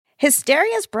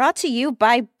Hysteria is brought to you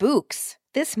by Books.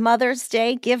 This Mother's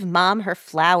Day, give Mom her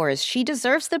flowers. She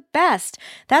deserves the best.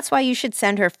 That's why you should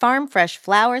send her farm fresh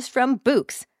flowers from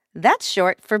Books. That's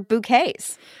short for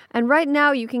bouquets. And right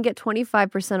now, you can get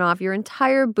 25% off your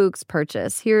entire Books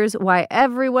purchase. Here's why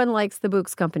everyone likes the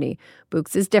Books company.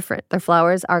 Books is different. Their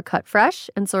flowers are cut fresh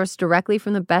and sourced directly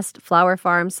from the best flower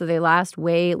farms, so they last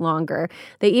way longer.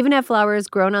 They even have flowers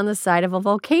grown on the side of a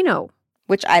volcano,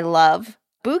 which I love.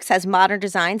 Books has modern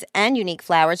designs and unique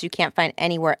flowers you can't find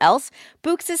anywhere else.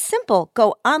 Books is simple.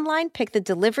 Go online, pick the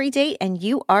delivery date, and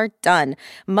you are done.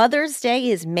 Mother's Day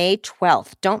is May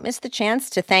 12th. Don't miss the chance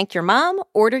to thank your mom.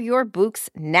 Order your Books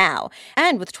now.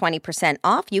 And with 20%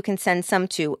 off, you can send some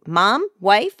to mom,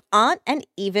 wife, aunt, and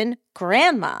even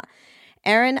grandma.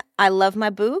 Erin, I love my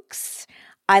Books.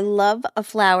 I love a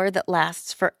flower that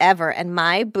lasts forever, and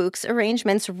my Books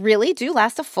arrangements really do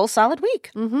last a full solid week.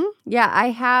 Mm-hmm. Yeah, I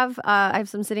have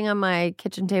some sitting on my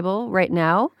kitchen table right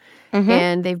now,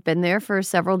 and they've been there for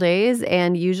several days,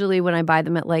 and usually when I buy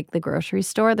them at, like, the grocery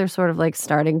store, they're sort of, like,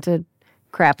 starting to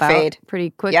fade out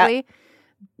pretty quickly. Yep.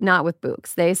 Not with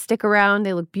Books. They stick around.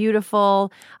 They look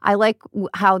beautiful. I like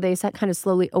how they kind of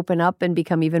slowly open up and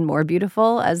become even more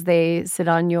beautiful as they sit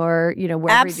on your, wherever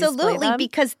Absolutely, you display them.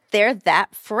 Because they're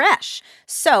that fresh.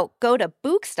 So go to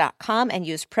Books.com and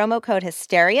use promo code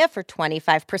Hysteria for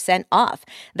 25% off.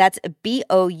 That's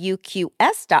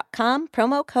BOUQS.com,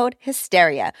 promo code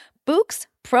Hysteria. Books,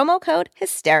 promo code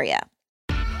Hysteria.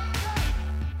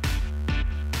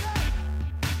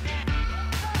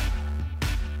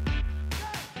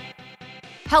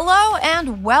 Hello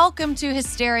and welcome to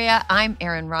Hysteria. I'm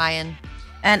Erin Ryan.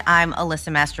 And I'm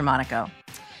Alyssa Mastromonaco.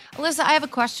 Alyssa, I have a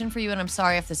question for you, and I'm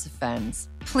sorry if this offends.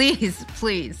 Please.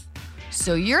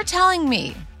 So you're telling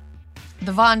me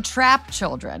the Von Trapp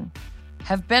children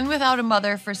have been without a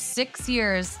mother for 6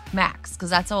 years max, because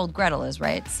that's how old Gretel is,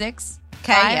 right? 6?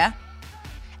 Okay, yeah.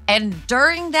 And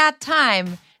during that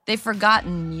time, they've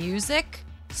forgotten music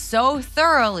so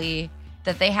thoroughly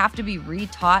that they have to be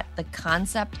retaught the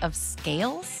concept of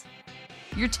scales?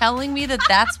 You're telling me that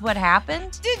that's what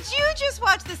happened? Did you just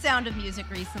watch The Sound of Music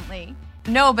recently?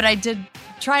 No, but I did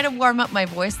try to warm up my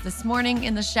voice this morning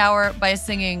in the shower by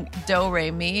singing Do, Re,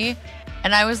 Mi.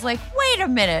 And I was like, wait a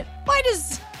minute. Why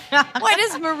does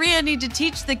Maria need to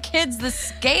teach the kids the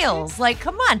scales? Like,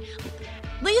 come on.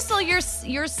 Liesl,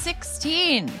 you're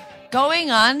 16,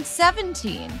 going on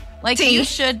 17. Like, you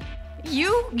should...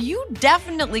 You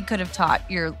definitely could have taught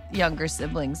your younger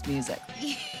siblings music.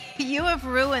 You have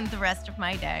ruined the rest of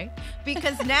my day,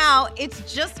 because now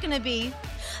it's just going to be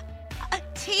a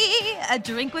tea, a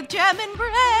drink with jam and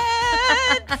bread.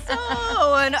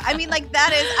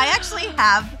 I actually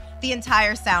have the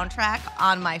entire soundtrack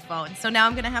on my phone, so now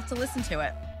I'm going to have to listen to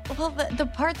it. Well, the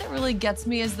part that really gets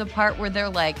me is the part where they're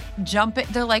like jumping.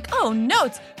 They're like, oh,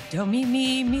 notes. Do,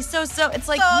 mi, so. It's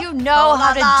like, so, you know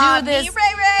how to do this. Mi,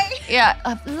 re, re. Yeah,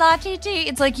 la, ti, ti.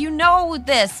 It's like, you know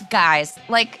this, guys.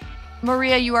 Like,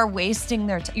 Maria, you are wasting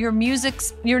your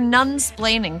music's, you're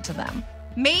nunsplaining to them.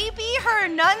 Maybe her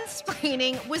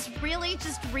nunsplaining was really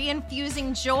just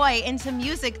reinfusing joy into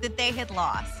music that they had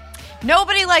lost.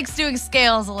 Nobody likes doing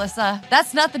scales, Alyssa.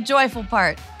 That's not the joyful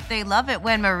part. They love it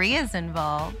when Maria's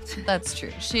involved. That's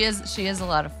true. She is a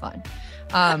lot of fun.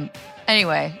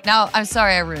 Anyway, now I'm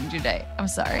sorry I ruined your day. I'm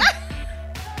sorry.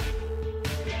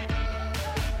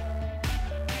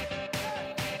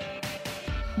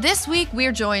 This week,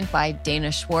 we're joined by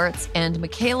Dana Schwartz and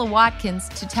Michaela Watkins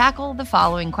to tackle the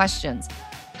following questions.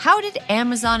 How did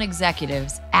Amazon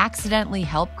executives accidentally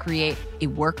help create a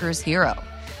worker's hero?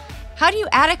 How do you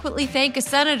adequately thank a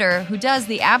senator who does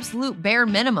the absolute bare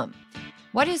minimum?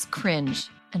 What is cringe,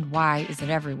 and why is it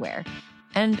everywhere?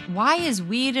 And why is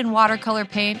weed and watercolor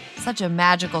paint such a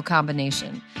magical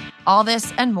combination? All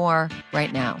this and more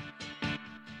right now.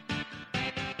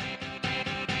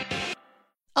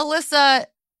 Alyssa,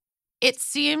 it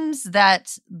seems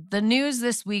that the news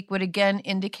this week would again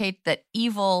indicate that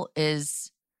evil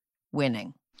is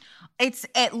winning. It's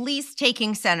at least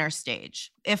taking center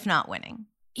stage, if not winning.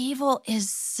 Evil is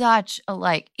such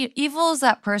a evil is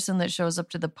that person that shows up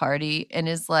to the party and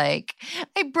is like,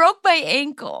 I broke my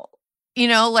ankle.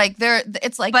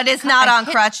 It's like, but it's not on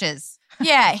crutches.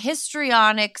 Yeah,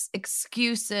 histrionics,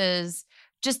 excuses,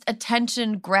 just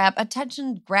attention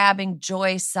grabbing,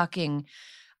 joy sucking.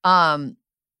 Yeah,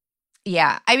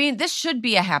 I mean, this should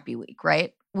be a happy week,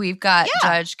 right? We've got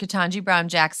Judge Ketanji Brown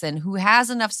Jackson, who has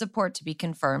enough support to be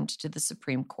confirmed to the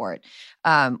Supreme Court,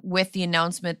 with the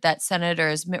announcement that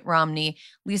Senators Mitt Romney,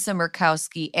 Lisa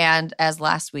Murkowski, and as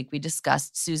last week we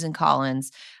discussed, Susan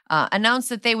Collins, announced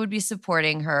that they would be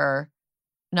supporting her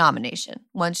nomination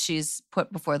once she's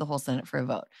put before the whole Senate for a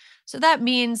vote. So that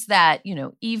means that,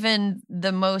 even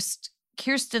the most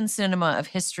Kirsten Sinema of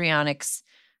histrionics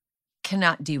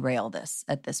cannot derail this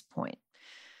at this point.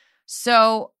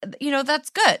 So, that's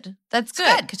good. That's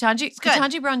good.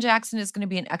 Ketanji Brown Jackson is going to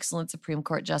be an excellent Supreme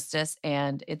Court justice,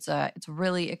 and it's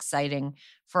really exciting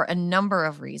for a number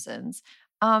of reasons.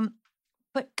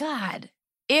 But God,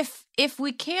 if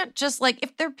we can't just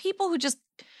if there are people who just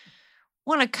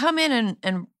want to come in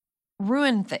and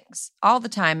ruin things all the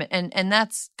time, and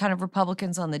that's kind of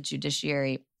Republicans on the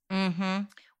judiciary. Mm-hmm.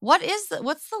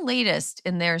 What's the latest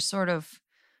in their sort of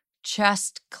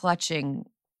chest clutching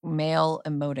male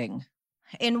emoting?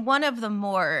 In one of the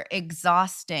more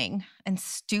exhausting and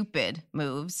stupid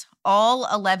moves, all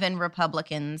 11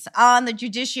 Republicans on the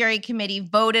Judiciary Committee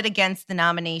voted against the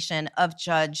nomination of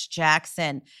Judge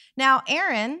Jackson. Now,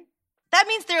 Aaron, that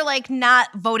means they're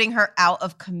not voting her out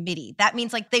of committee. That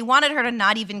means they wanted her to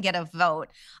not even get a vote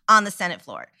on the Senate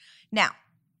floor. Now,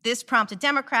 this prompted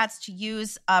Democrats to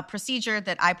use a procedure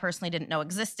that I personally didn't know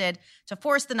existed to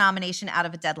force the nomination out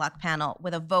of a deadlock panel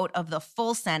with a vote of the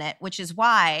full Senate, which is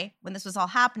why, when this was all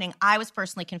happening, I was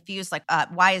personally confused.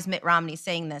 Why is Mitt Romney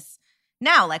saying this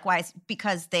now? Why?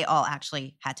 Because they all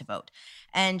actually had to vote.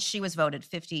 And she was voted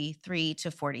 53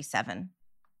 to 47.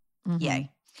 Mm-hmm.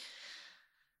 Yay.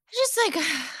 Just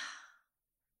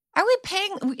are we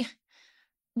paying?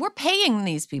 We're paying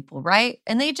these people, right?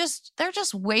 And they're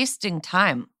just wasting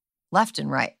time left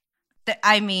and right.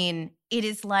 I mean, it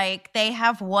is they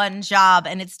have one job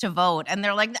and it's to vote. And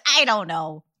they're I don't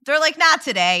know. They're not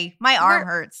today. My arm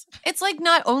hurts. It's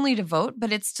not only to vote,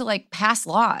 but it's to pass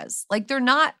laws. They're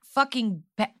not fucking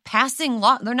passing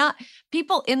law. They're not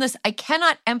people in this. I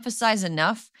cannot emphasize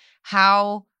enough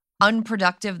how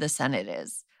unproductive the Senate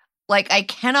is. I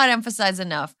cannot emphasize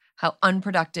enough how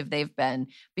unproductive they've been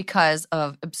because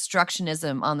of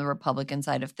obstructionism on the Republican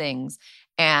side of things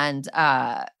and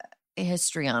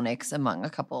histrionics among a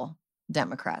couple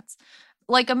Democrats.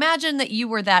 Imagine that you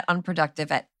were that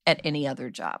unproductive at any other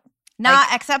job.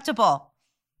 Not acceptable.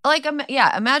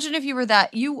 Imagine if you were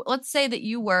that. Let's say that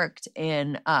you worked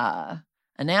in an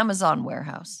Amazon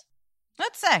warehouse.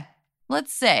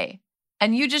 Let's say.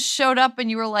 And you just showed up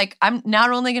and you were like, I'm not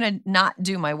only going to not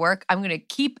do my work, I'm going to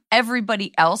keep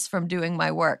everybody else from doing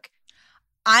my work.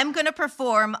 I'm going to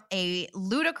perform a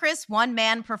ludicrous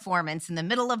one-man performance in the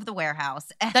middle of the warehouse.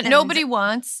 That nobody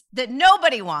wants.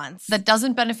 That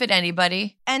doesn't benefit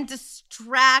anybody. And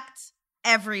distract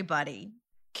everybody.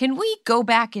 Can we go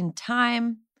back in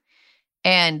time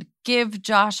and give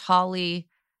Josh Hawley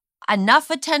enough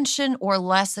attention or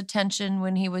less attention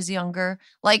when he was younger?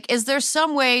 Is there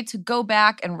some way to go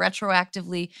back and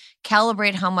retroactively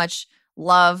calibrate how much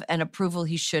love and approval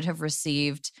he should have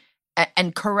received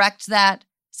and correct that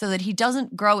so that he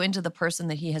doesn't grow into the person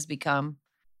that he has become?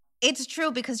 It's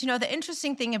true because, the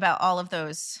interesting thing about all of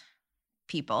those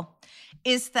people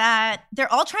is that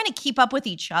they're all trying to keep up with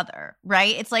each other,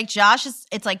 right? It's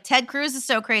Ted Cruz is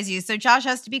so crazy, so Josh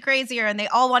has to be crazier, and they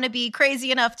all want to be crazy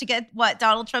enough to get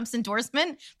Donald Trump's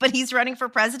endorsement, but he's running for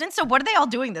president. So what are they all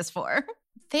doing this for?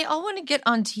 They all want to get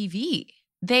on TV.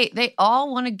 They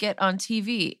all want to get on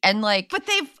TV and but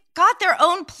they've got their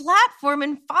own platform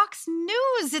in Fox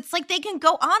News. It's they can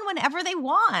go on whenever they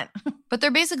want. But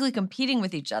they're basically competing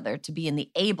with each other to be in the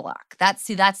A block. That's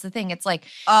the thing. It's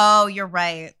oh, you're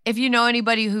right. If you know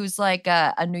anybody who's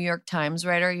a New York Times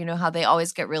writer, you know how they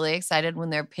always get really excited when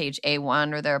they're page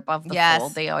A1 or they're above the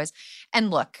fold. They always,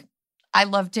 and look, I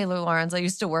love Taylor Lawrence. I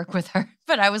used to work with her,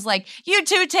 but I was like, you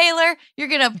too, Taylor. You're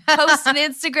going to post an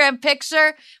Instagram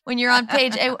picture when you're on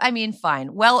page A. I mean,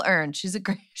 fine. Well earned. She's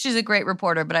a great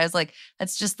reporter, but I was like,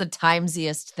 that's just the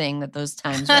timesiest thing that those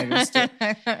Times writers do.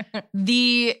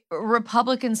 The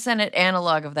Republican Senate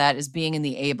analog of that is being in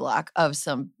the A block of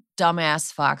some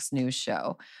dumbass Fox News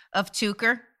show. Of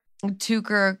Tucker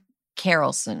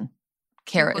Carlson.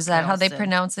 Is that how they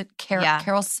pronounce it?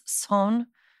 Carlson?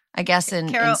 I guess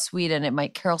in Sweden it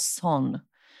might Carlson.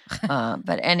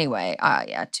 But anyway,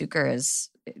 Tucker is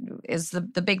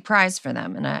the big prize for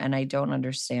them, and I don't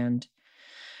understand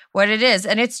what it is,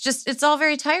 and it's all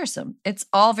very tiresome. It's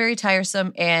all very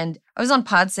tiresome. And I was on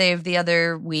Pod Save the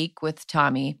other week with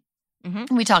Tommy.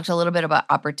 Mm-hmm. We talked a little bit about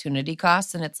opportunity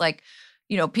costs, and it's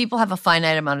people have a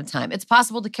finite amount of time. It's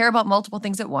possible to care about multiple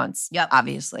things at once,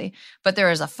 obviously, but there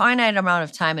is a finite amount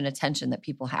of time and attention that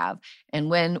people have. And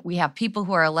when we have people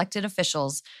who are elected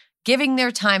officials giving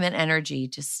their time and energy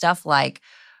to stuff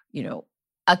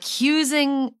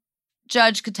accusing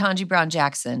Judge Ketanji Brown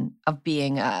Jackson of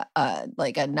being a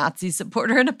Nazi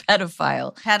supporter and a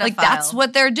pedophile. That's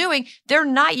what they're doing. They're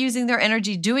not using their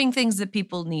energy doing things that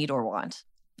people need or want.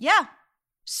 Yeah.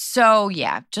 So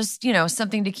yeah, just,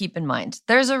 something to keep in mind.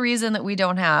 There's a reason that we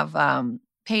don't have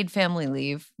paid family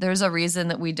leave. There's a reason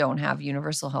that we don't have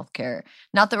universal health care.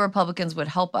 Not that Republicans would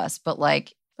help us, but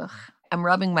I'm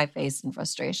rubbing my face in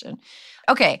frustration.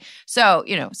 Okay, so,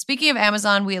 speaking of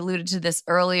Amazon, we alluded to this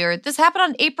earlier. This happened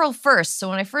on April 1st. So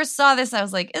when I first saw this, I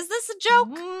was like, is this a joke?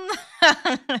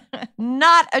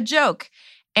 Not a joke.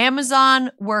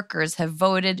 Amazon workers have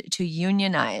voted to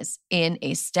unionize in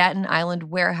a Staten Island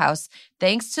warehouse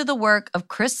thanks to the work of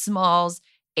Chris Smalls,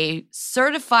 a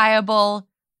certifiable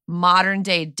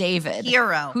modern-day David.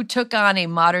 Hero. Who took on a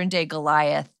modern-day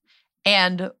Goliath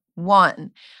and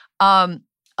won.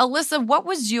 Alyssa, what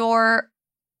was your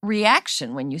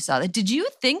reaction when you saw that? Did you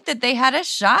think that they had a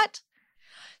shot?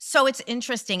 So it's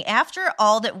interesting. After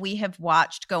all that we have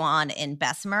watched go on in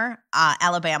Bessemer,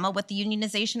 Alabama, with the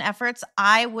unionization efforts,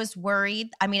 I was worried.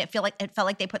 I mean, it felt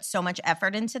like they put so much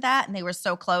effort into that, and they were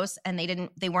so close, and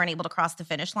they weren't able to cross the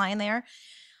finish line there.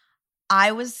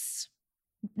 I was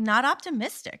not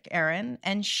optimistic, Erin,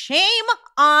 and shame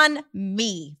on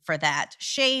me for that.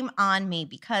 Shame on me,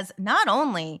 because not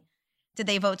only did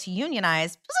they vote to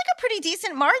unionize, it was like a pretty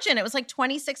decent margin. It was like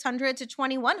 2,600 to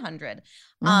 2,100.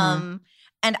 Mm-hmm.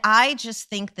 And I just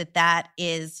think that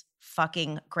is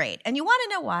fucking great. And you want to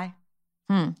know why?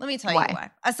 Let me tell you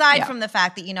why. Aside from the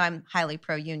fact that, I'm highly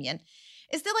pro-union,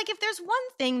 is that if there's one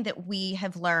thing that we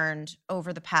have learned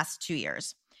over the past 2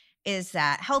 years is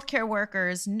that healthcare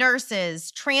workers,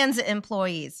 nurses, transit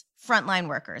employees, frontline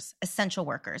workers, essential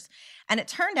workers. And it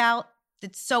turned out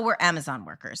that so were Amazon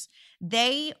workers.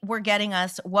 They were getting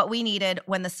us what we needed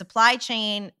when the supply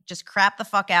chain just crapped the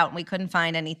fuck out and we couldn't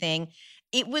find anything.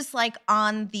 It was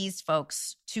on these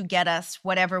folks to get us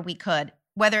whatever we could,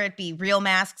 whether it be real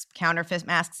masks, counterfeit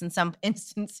masks in some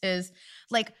instances,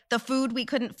 the food we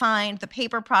couldn't find, the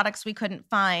paper products we couldn't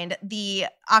find, the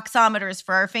oximeters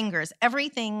for our fingers,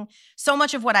 everything. So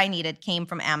much of what I needed came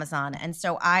from Amazon. And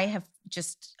so I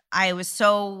was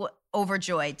so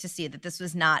overjoyed to see that this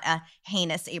was not a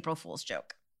heinous April Fool's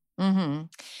joke. Mm-hmm.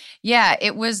 Yeah,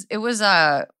 it was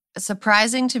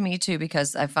surprising to me too,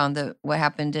 because I found what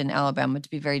happened in Alabama to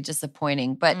be very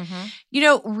disappointing. But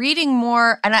reading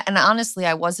more, and honestly,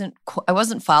 I wasn't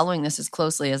following this as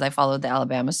closely as I followed the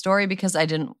Alabama story, because I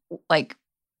didn't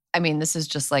this is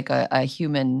just a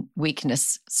human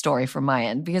weakness story from my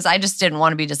end, because I just didn't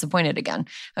want to be disappointed again.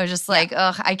 I was just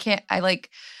I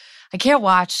can't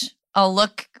watch. I'll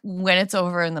look when it's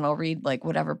over, and then I'll read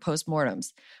whatever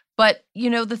postmortems. But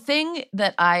the thing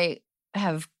that I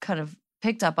have kind of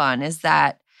picked up on is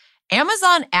that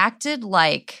Amazon acted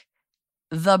like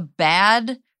the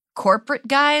bad corporate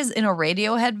guys in a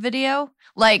Radiohead video,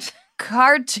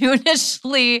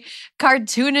 cartoonishly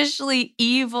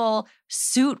evil,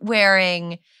 suit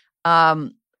wearing,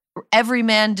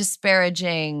 everyman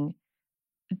disparaging,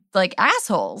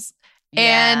 assholes.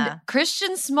 Yeah. And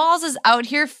Christian Smalls is out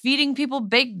here feeding people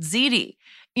baked ziti,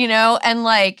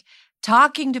 and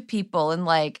talking to people and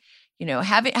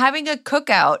having a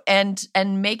cookout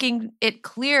and making it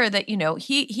clear that,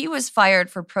 he was fired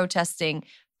for protesting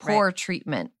poor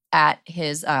treatment at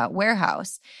his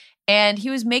warehouse. And he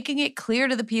was making it clear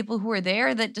to the people who were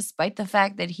there that despite the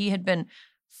fact that he had been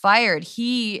fired,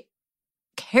 he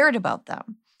cared about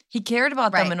them. He cared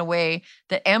about them in a way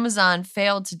that Amazon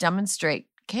failed to demonstrate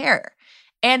care.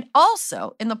 And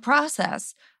also, in the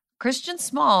process, Christian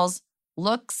Smalls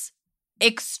looks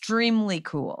extremely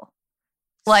cool.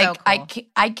 So cool.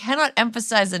 I cannot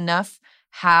emphasize enough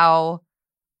how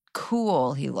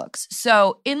cool he looks.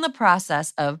 So in the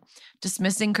process of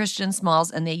dismissing Christian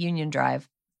Smalls and the union drive,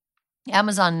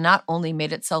 Amazon not only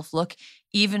made itself look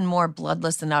even more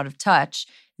bloodless and out of touch,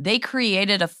 they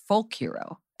created a folk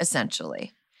hero,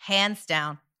 essentially. Hands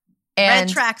down. And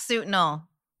red tracksuit and all.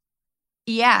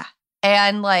 Yeah.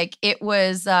 And it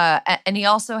was, and he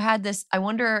also had this, I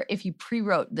wonder if he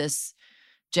pre-wrote this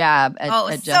jab at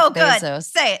Jeff so Bezos. Good.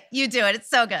 Say it. You do it. It's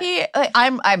so good.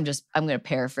 I'm going to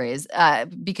paraphrase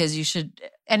because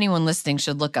anyone listening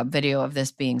should look up video of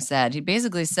this being said. He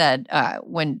basically said,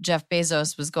 when Jeff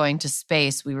Bezos was going to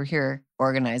space, we were here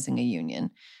organizing a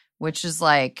union, which is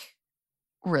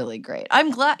really great. I'm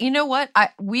glad. You know what?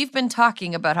 We've been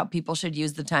talking about how people should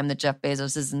use the time that Jeff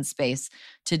Bezos is in space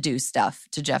to do stuff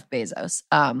to Jeff Bezos.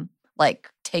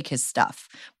 Take his stuff.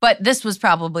 But this was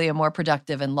probably a more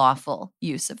productive and lawful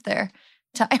use of their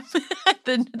time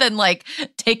than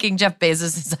taking Jeff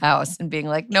Bezos' house and being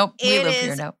nope, we live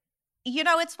here now.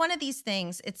 It's one of these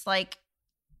things. It's the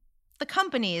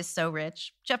company is so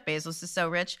rich. Jeff Bezos is so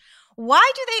rich.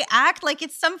 Why do they act like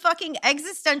it's some fucking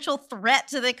existential threat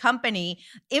to the company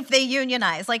if they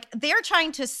unionize? Like, they're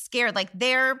trying to scare, like,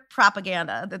 their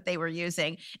propaganda that they were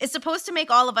using is supposed to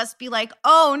make all of us be like,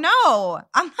 oh no,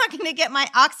 I'm not going to get my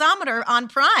oximeter on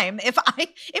Prime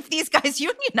if these guys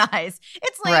unionize.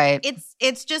 It's like, Right.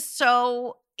 it's just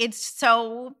so,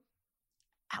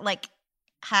 like,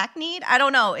 hackneyed. I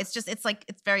don't know. It's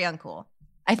very uncool.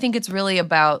 I think it's really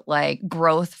about like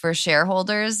growth for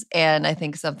shareholders. And I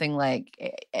think something like,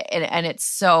 and it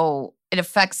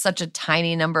affects such a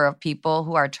tiny number of people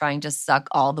who are trying to suck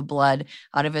all the blood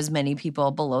out of as many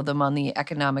people below them on the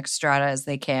economic strata as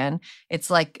they can. It's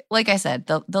like I said,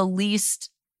 the least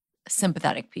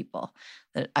sympathetic people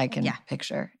that I can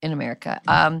picture in America.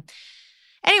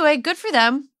 Anyway, good for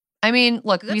them. I mean,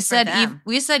 look, we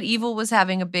said evil was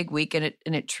having a big week, and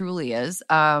it truly is.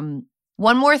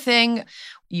 One more thing,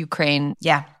 Ukraine.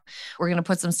 Yeah. We're going to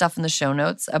put some stuff in the show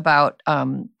notes about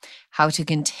how to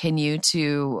continue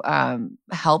to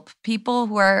help people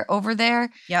who are over there.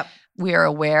 Yep. We are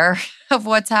aware of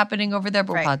what's happening over there,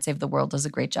 but Pod Save the World does a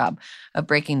great job of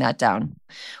breaking that down.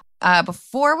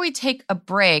 Before we take a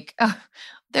break,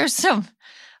 there's some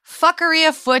fuckery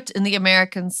afoot in the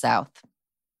American South.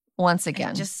 Once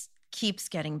again. It just keeps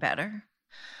getting better.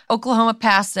 Oklahoma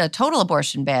passed a total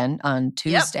abortion ban on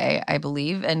Tuesday, I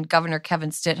believe, and Governor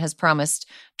Kevin Stitt has promised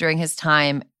during his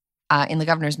time in the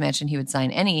governor's mansion he would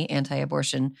sign any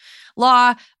anti-abortion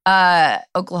law.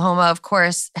 Oklahoma, of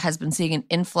course, has been seeing an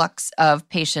influx of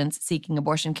patients seeking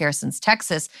abortion care since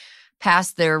Texas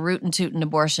passed their rootin' tootin'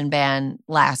 abortion ban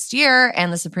last year,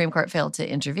 and the Supreme Court failed to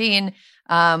intervene.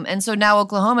 And so now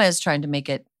Oklahoma is trying to make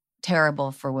it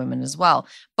terrible for women as well.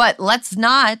 But let's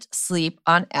not sleep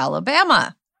on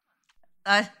Alabama.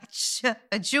 A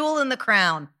jewel in the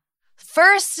crown.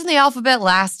 First in the alphabet,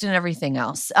 last in everything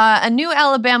else. A new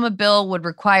Alabama bill would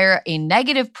require a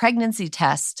negative pregnancy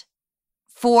test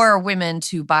for women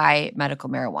to buy medical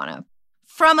marijuana.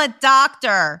 From a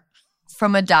doctor.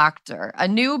 From a doctor. A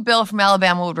new bill from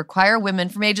Alabama would require women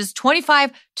from ages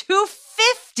 25 to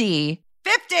 50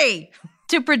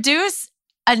 to produce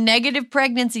a negative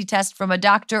pregnancy test from a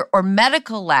doctor or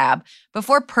medical lab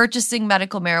before purchasing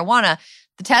medical marijuana.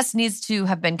 The test needs to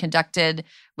have been conducted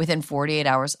within 48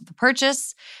 hours of the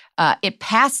purchase. It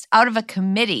passed out of a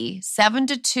committee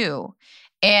 7-2,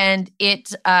 and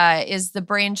it is the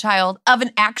brainchild of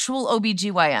an actual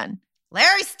OBGYN.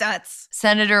 Larry Stutz.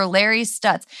 Senator Larry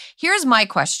Stutz. Here's my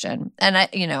question. And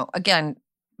again,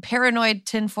 paranoid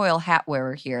tinfoil hat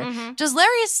wearer here. Mm-hmm. Does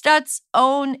Larry Stutz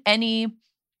own any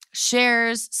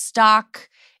shares, stock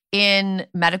in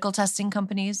medical testing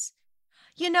companies?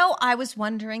 I was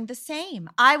wondering the same.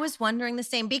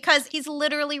 Because he's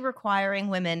literally requiring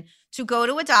women to go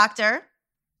to a doctor,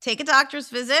 take a doctor's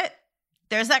visit.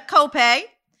 There's that copay.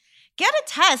 Get a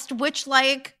test, which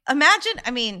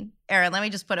imagine, Erin, let me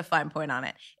just put a fine point on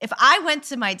it. If I went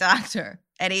to my doctor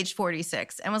at age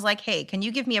 46 and was like, hey, can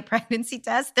you give me a pregnancy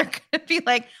test? They're going to be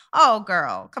like, oh,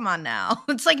 girl, come on now.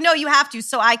 It's like, no, you have to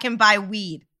so I can buy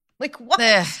weed. Like, what?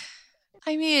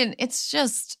 It's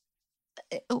just,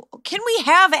 can we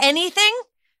have anything?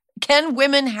 Can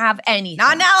women have anything?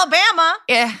 Not in Alabama.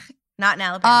 Yeah. Not in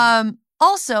Alabama.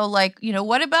 Also,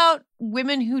 what about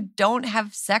women who don't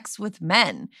have sex with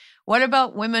men? What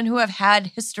about women who have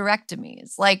had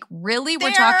hysterectomies? Really?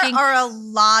 We're talking. There are a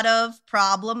lot of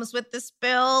problems with this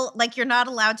bill. You're not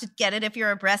allowed to get it if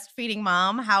you're a breastfeeding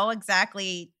mom. How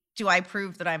exactly do I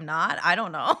prove that I'm not? I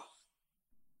don't know.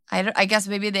 I guess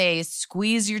maybe they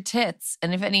squeeze your tits,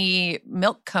 and if any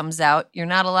milk comes out, you're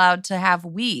not allowed to have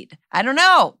weed. I don't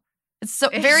know. It's so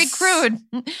very crude,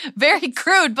 very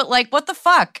crude. But what the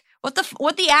fuck? What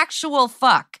the actual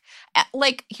fuck?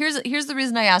 Here's the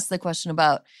reason I asked the question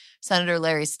about Senator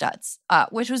Larry Stutz,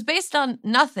 which was based on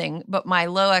nothing but my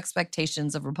low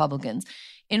expectations of Republicans.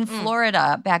 In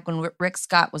Florida, back when Rick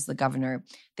Scott was the governor,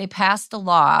 they passed a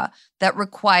law that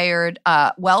required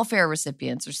welfare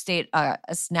recipients or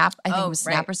SNAP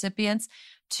recipients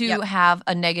to have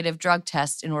a negative drug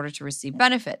test in order to receive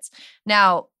benefits.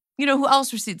 Now, who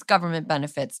else receives government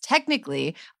benefits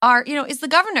technically is the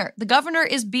governor. The governor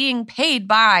is being paid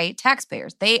by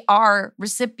taxpayers. They are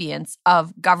recipients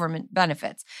of government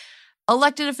benefits.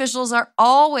 Elected officials are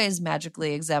always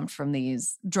magically exempt from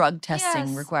these drug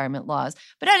testing requirement laws.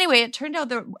 But anyway, it turned out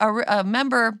that a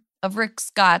member of Rick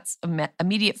Scott's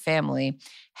immediate family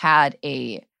had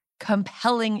a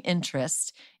compelling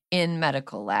interest in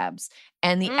medical labs.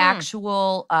 And the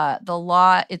actual, the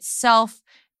law itself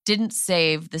didn't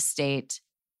save the state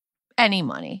any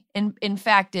money. In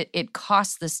fact, it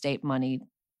cost the state money,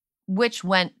 which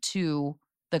went to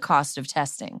the cost of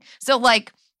testing. So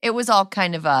it was all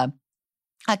kind of a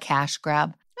A cash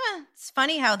grab. It's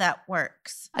funny how that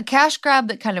works. A cash grab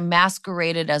that kind of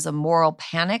masqueraded as a moral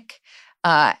panic.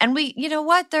 And you know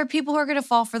what? There are people who are going to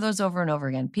fall for those over and over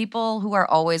again. People who are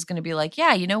always going to be like,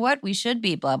 yeah, you know what? We should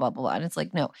be blah, blah, blah. And it's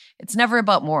like, no, it's never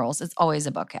about morals. It's always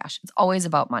about cash. It's always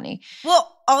about money.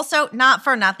 Well, also, not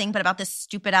for nothing, but about this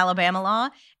stupid Alabama law,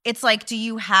 it's like, do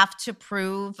you have to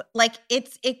prove, like,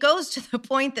 it goes to the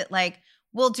point that, like,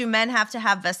 well, do men have to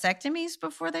have vasectomies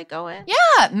before they go in?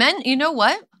 Yeah, men, you know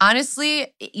what?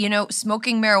 Honestly,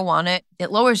 smoking marijuana,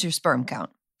 it lowers your sperm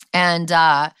count. And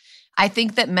I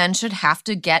think that men should have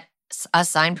to get a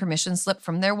signed permission slip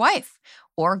from their wife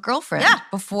or girlfriend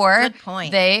before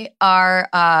they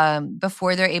are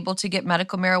before they're able to get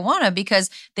medical marijuana, because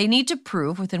they need to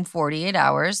prove within 48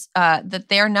 hours that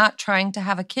they're not trying to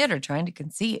have a kid or trying to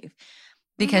conceive,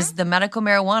 because the medical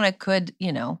marijuana could,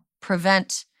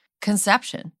 prevent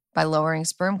conception by lowering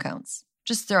sperm counts.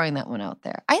 Just throwing that one out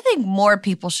there. I think more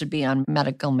people should be on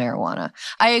medical marijuana.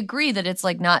 I agree that it's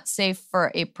like not safe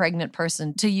for a pregnant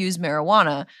person to use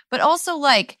marijuana, but also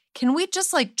like, can we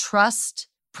just like trust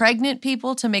pregnant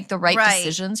people to make the right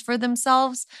decisions for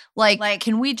themselves? Like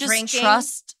can we just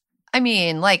trust? I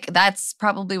mean, like that's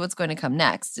probably what's going to come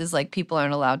next is like people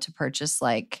aren't allowed to purchase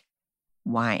like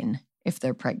wine if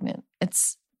they're pregnant.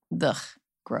 It's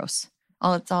gross.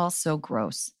 It's all so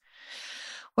gross.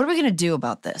 What are we going to do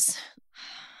about this?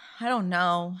 I don't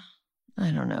know.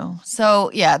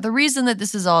 So, yeah, the reason that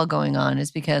this is all going on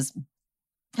is because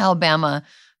Alabama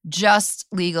just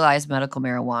legalized medical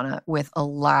marijuana with a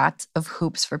lot of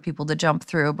hoops for people to jump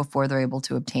through before they're able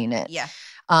to obtain it. Yeah.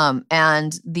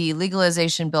 And the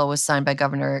legalization bill was signed by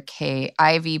Governor Kay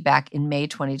Ivey back in May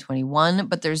 2021,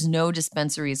 but there's no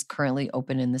dispensaries currently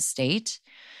open in the state.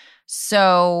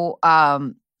 So,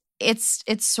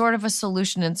 it's sort of a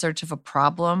solution in search of a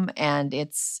problem, and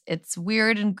it's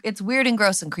weird and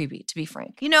gross and creepy, to be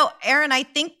frank. Erin, I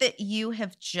think that you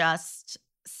have just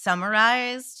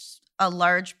summarized a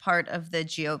large part of the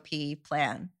GOP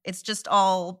plan. It's just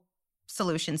all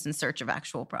solutions in search of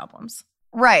actual problems.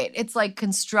 Right. It's like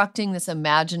constructing this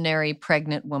imaginary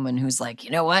pregnant woman who's like,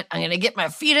 you know what? I'm going to get my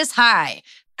fetus high.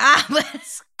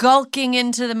 Skulking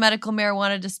into the medical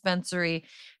marijuana dispensary,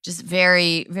 just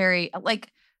very, very like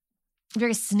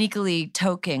very sneakily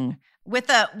toking with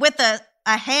a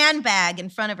handbag in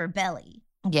front of her belly.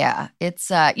 Yeah, it's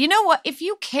you know what? If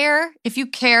you care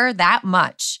that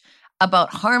much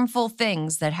about harmful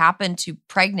things that happen to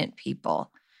pregnant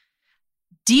people,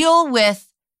 deal with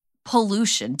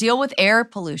pollution. Deal with air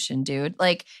pollution, dude.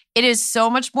 Like it is so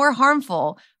much more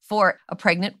harmful for a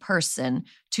pregnant person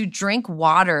to drink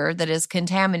water that is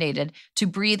contaminated, to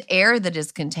breathe air that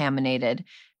is contaminated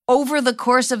over the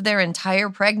course of their entire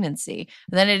pregnancy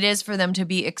than it is for them to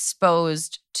be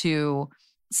exposed to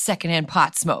secondhand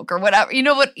pot smoke or whatever. You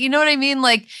know what I mean?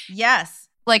 Like, yes.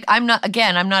 Like I'm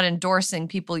not endorsing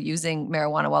people using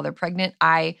marijuana while they're pregnant.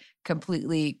 I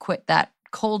completely quit that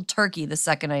cold turkey the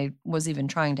second I was even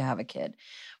trying to have a kid.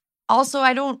 Also,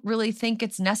 I don't really think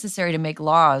it's necessary to make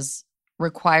laws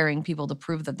requiring people to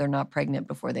prove that they're not pregnant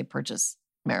before they purchase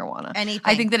marijuana. Anything.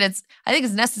 I think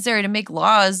it's necessary to make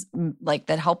laws like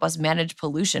that help us manage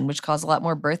pollution, which cause a lot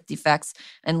more birth defects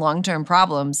and long-term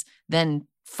problems than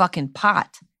fucking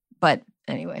pot. But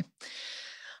anyway,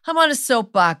 I'm on a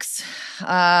soapbox.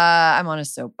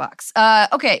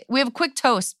 Okay, we have a quick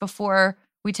toast before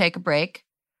we take a break.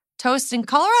 Toast in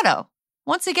Colorado.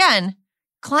 Once again,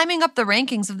 climbing up the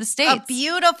rankings of the states. A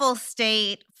beautiful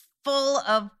state full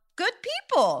of good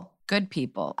people. Good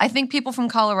people. I think people from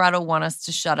Colorado want us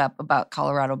to shut up about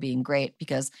Colorado being great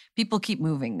because people keep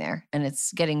moving there and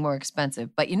it's getting more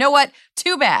expensive. But you know what?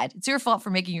 Too bad. It's your fault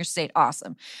for making your state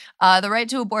awesome. The right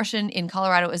to abortion in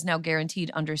Colorado is now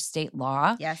guaranteed under state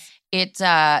law. Yes.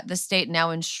 The state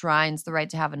now enshrines the right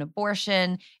to have an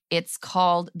abortion. It's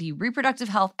called the Reproductive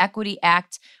Health Equity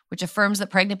Act, which affirms that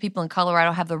pregnant people in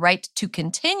Colorado have the right to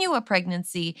continue a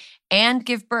pregnancy and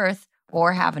give birth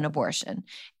or have an abortion.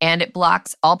 And it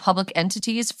blocks all public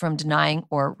entities from denying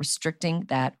or restricting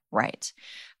that right.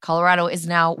 Colorado is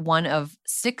now one of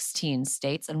 16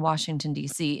 states and Washington,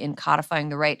 D.C. in codifying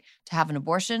the right to have an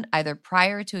abortion either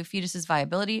prior to a fetus's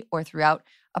viability or throughout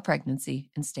a pregnancy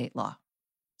in state law.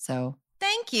 So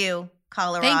thank you,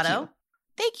 Colorado.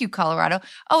 Thank you, Colorado.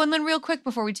 Oh, and then real quick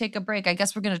before we take a break, I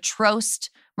guess we're going to troast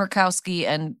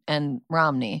Murkowski and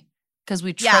Romney. Because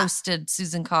we trusted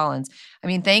Susan Collins. I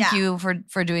mean, thank you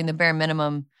for doing the bare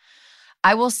minimum.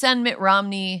 I will send Mitt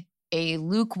Romney a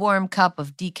lukewarm cup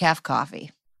of decaf coffee.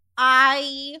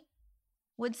 I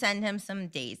would send him some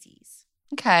daisies.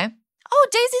 Okay. Oh,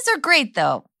 daisies are great,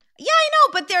 though. Yeah, I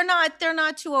know, but they're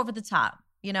not too over the top.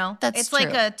 You know, That's it's true.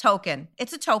 like a token.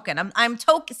 It's a token. I'm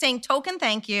saying token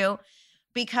thank you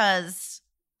because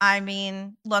I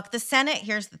mean, look, the Senate.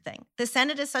 Here's the thing: the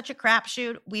Senate is such a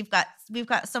crapshoot. We've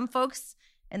got some folks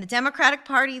in the Democratic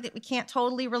Party that we can't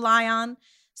totally rely on.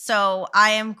 So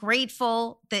I am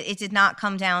grateful that it did not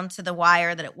come down to the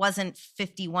wire, that it wasn't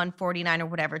 51-49 or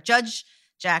whatever. Judge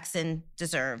Jackson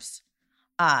deserves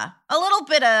a little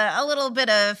bit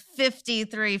of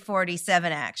 53-47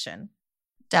 action.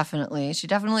 Definitely. She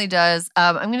definitely does.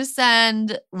 I'm going to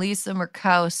send Lisa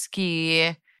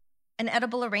Murkowski an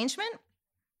edible arrangement.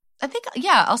 I think,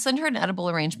 yeah, I'll send her an edible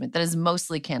arrangement that is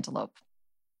mostly cantaloupe.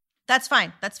 That's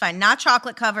fine. That's fine. Not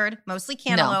chocolate covered, mostly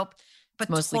cantaloupe, but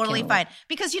totally cantaloupe. fine.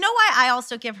 Because you know why I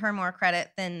also give her more credit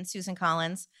than Susan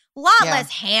Collins? A lot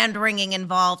less hand-wringing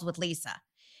involved with Lisa.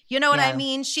 You know what I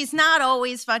mean? She's not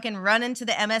always fucking running to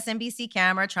the MSNBC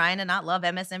camera trying to not love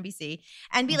MSNBC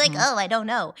and be like, oh, I don't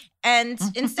know. And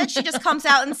instead she just comes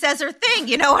out and says her thing.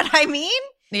 You know what I mean?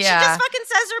 Yeah. She just fucking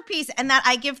says her piece. And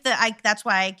that that's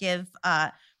why I give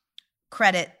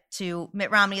credit to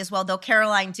Mitt Romney as well, though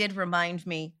Caroline did remind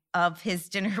me of his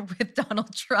dinner with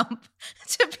Donald Trump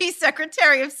to be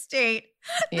Secretary of State.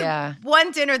 Yeah.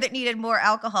 One dinner that needed more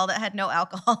alcohol that had no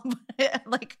alcohol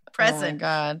like present. Oh my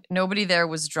God. Nobody there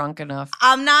was drunk enough.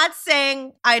 I'm not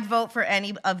saying I'd vote for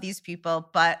any of these people,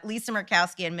 but Lisa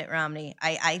Murkowski and Mitt Romney,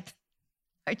 I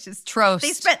just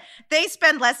Trost. They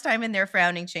spend less time in their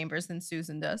frowning chambers than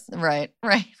Susan does. Right.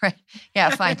 Yeah,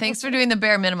 fine. Thanks for doing the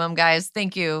bare minimum, guys.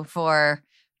 Thank you for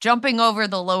jumping over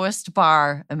the lowest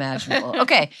bar imaginable.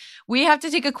 Okay, we have to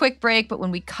take a quick break, but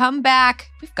when we come back,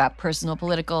 we've got personal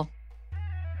political.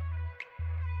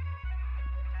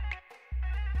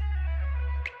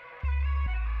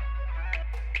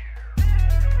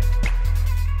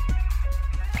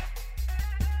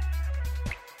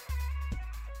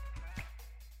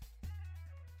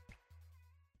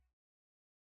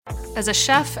 As a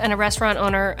chef and a restaurant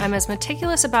owner, I'm as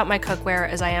meticulous about my cookware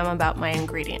as I am about my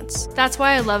ingredients. That's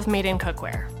why I love Made in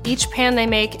Cookware. Each pan they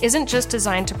make isn't just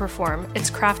designed to perform, it's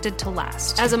crafted to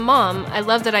last. As a mom, I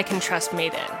love that I can trust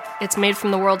Made in. It's made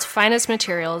from the world's finest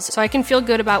materials, so I can feel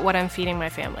good about what I'm feeding my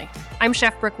family. I'm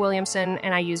Chef Brooke Williamson,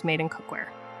 and I use Made in Cookware.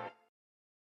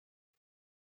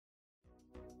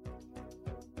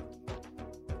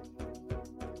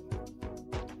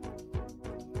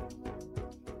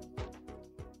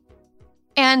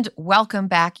 And welcome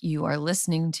back. You are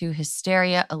listening to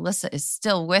Hysteria. Alyssa is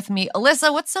still with me.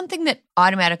 Alyssa, what's something that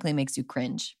automatically makes you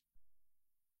cringe?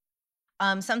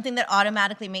 Something that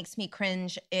automatically makes me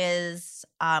cringe is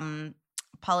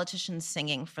politicians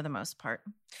singing for the most part.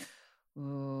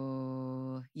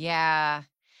 Ooh, yeah.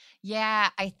 Yeah,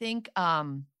 I think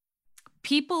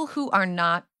people who are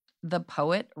not the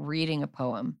poet reading a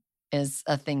poem is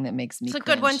a thing that makes me cringe. It's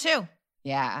a good one, too.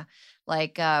 Yeah.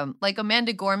 Like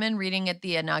Amanda Gorman reading at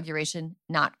the inauguration,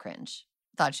 not cringe.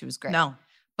 Thought she was great. No.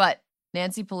 But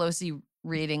Nancy Pelosi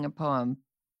reading a poem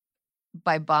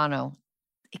by Bono,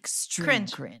 extreme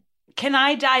cringe. Can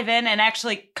I dive in and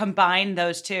actually combine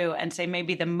those two and say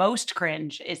maybe the most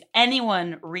cringe is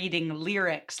anyone reading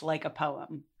lyrics like a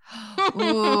poem?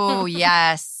 Ooh,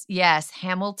 yes.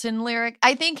 Hamilton lyric.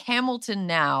 I think Hamilton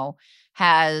now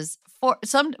has for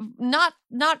some not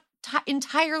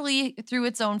entirely through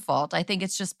its own fault. I think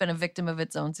it's just been a victim of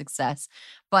its own success.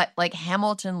 But like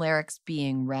Hamilton lyrics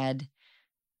being read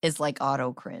is like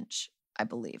auto cringe, I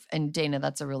believe. And Dana,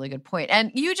 that's a really good point.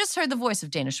 And you just heard the voice of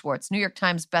Dana Schwartz, New York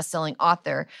Times bestselling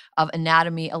author of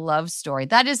Anatomy, a Love Story.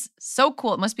 That is so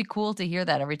cool. It must be cool to hear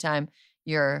that every time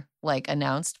you're like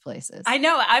announced places. I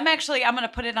know. I'm going to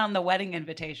put it on the wedding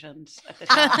invitations at the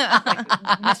top. Like,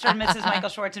 Mr. and Mrs. Michael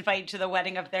Schwartz invite you to the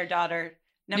wedding of their daughter.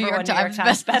 New York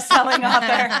Times best-selling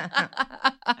author.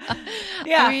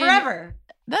 Yeah, I mean, forever.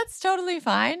 That's totally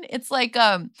fine. It's like,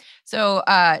 Tien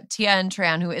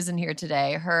Tran, who isn't here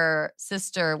today, her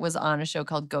sister was on a show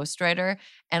called Ghostwriter.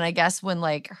 And I guess when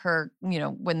like her,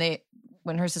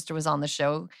 when her sister was on the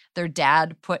show, their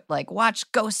dad put like,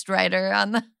 watch Ghostwriter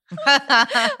on the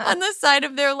on the side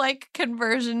of their like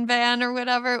conversion van or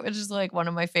whatever, which is like one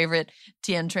of my favorite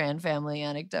Tien Tran family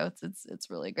anecdotes. It's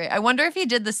really great. I wonder if he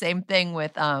did the same thing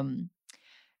with How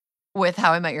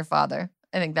I Met Your Father.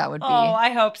 I think that would be. Oh, I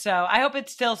hope so. I hope it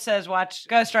still says watch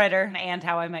Ghostwriter and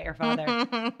How I Met Your Father.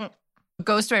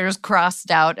 Ghostwriter's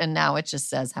crossed out and now it just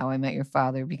says How I Met Your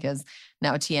Father because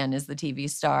now Tien is the TV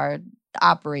star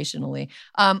operationally.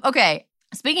 Okay.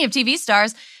 Speaking of TV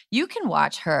stars, you can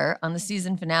watch her on the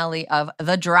season finale of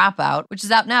The Dropout, which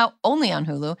is out now only on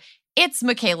Hulu. It's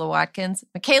Michaela Watkins.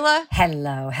 Michaela.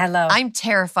 Hello. I'm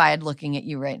terrified looking at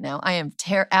you right now. I am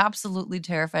absolutely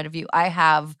terrified of you. I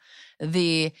have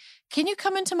the can you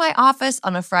come into my office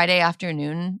on a Friday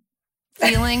afternoon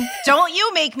feeling? Don't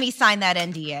you make me sign that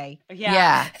NDA.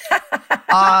 Yeah.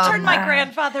 Don't turn my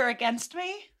grandfather against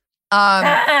me.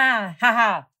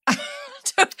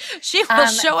 She will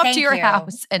show up to your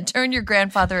house and turn your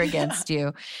grandfather against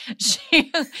you. She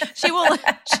will.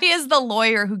 She is the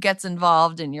lawyer who gets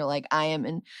involved, and you're like, I am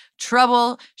in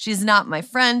trouble. She's not my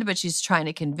friend, but she's trying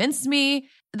to convince me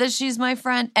that she's my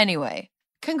friend. Anyway,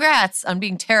 congrats on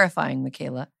being terrifying,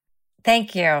 Michaela.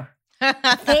 Thank you.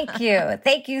 Thank you.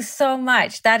 Thank you so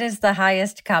much. That is the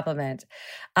highest compliment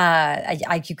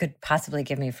you could possibly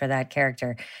give me for that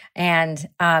character. And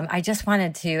I just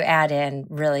wanted to add in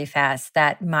really fast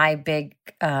that my big,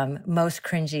 most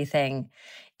cringy thing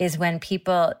is when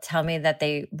people tell me that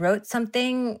they wrote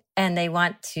something and they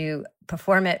want to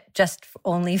perform it just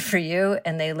only for you,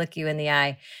 and they look you in the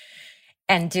eye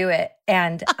and do it.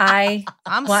 And I'm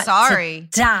sorry.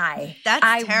 To die.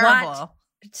 That's terrible.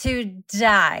 To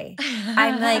die.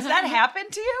 I'm like, has that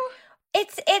happened to you?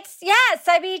 It's yes.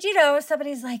 I mean, you know,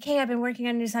 somebody's like, hey, I've been working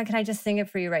on a new song. Can I just sing it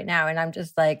for you right now? And I'm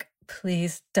just like,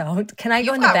 please don't. Can I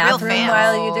go in the bathroom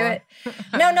while you do it?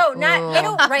 No, not. They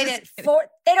don't write it for.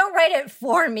 They don't write it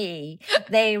for me.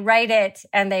 They write it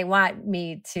and they want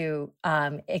me to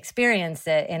experience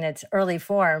it in its early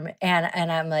form.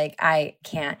 And I'm like, I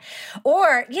can't.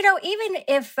 Or, you know, even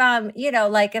if, you know,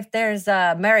 like if there's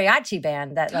a mariachi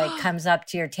band that like comes up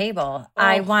to your table,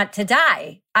 I want to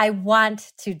die. I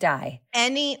want to die.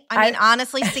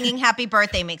 Honestly, singing Happy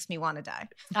Birthday makes me want to die.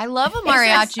 I love a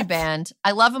mariachi band.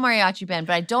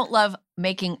 But I don't love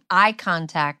making eye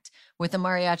contact with a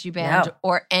mariachi band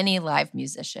or any live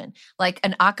musician. Like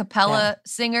an a cappella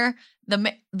singer,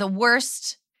 the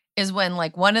worst is when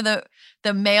like one of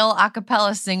the male a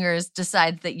cappella singers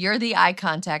decides that you're the eye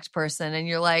contact person and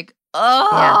you're like, oh.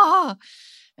 Yeah.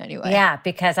 Anyway. Yeah,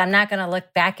 because I'm not going to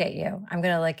look back at you. I'm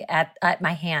going to look at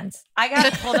my hands. I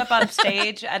got pulled up on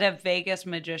stage at a Vegas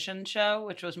magician show,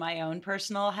 which was my own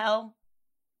personal hell.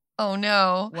 Oh,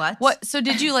 no. What? So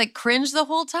did you like cringe the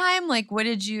whole time? Like, what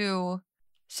did you...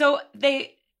 So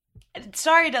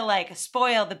sorry to like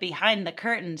spoil the behind the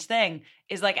curtains thing,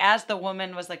 is like as the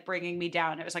woman was like bringing me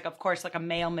down, it was like, of course, like a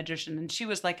male magician. And she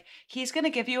was like, he's going to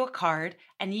give you a card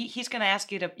and he's going to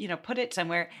ask you to, you know, put it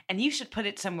somewhere, and you should put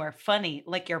it somewhere funny,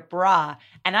 like your bra.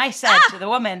 And I said to the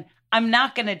woman, I'm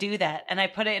not going to do that. And I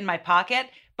put it in my pocket.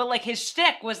 But like his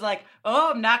shtick was like,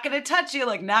 oh, I'm not going to touch you,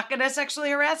 like not going to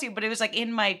sexually harass you. But it was like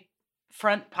in my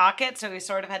front pocket. So he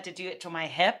sort of had to do it to my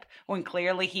hip when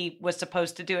clearly he was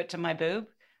supposed to do it to my boob.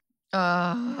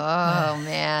 Oh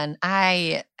man.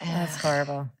 That's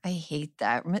horrible. I hate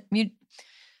that.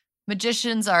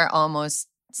 Magicians are almost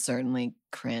certainly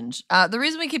cringe. The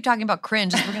reason we keep talking about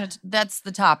cringe is that's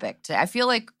the topic today. I feel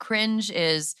like cringe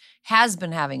has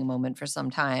been having a moment for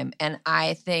some time. And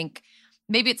I think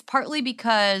maybe it's partly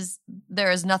because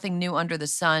there is nothing new under the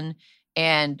sun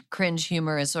and cringe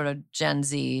humor is sort of Gen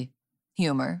Z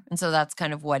humor. And so that's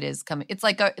kind of what is coming. It's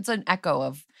like it's an echo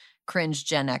of cringe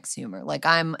Gen X humor. Like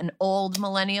I'm an old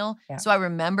millennial, so I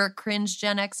remember cringe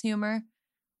Gen X humor.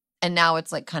 And now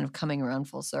it's like kind of coming around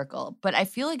full circle. But I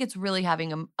feel like it's really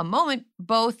having a moment,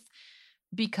 both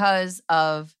because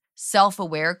of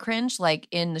self-aware cringe, like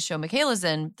in the show Michaela's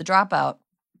in, The Dropout,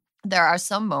 there are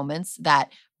some moments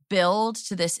that build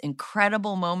to this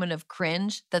incredible moment of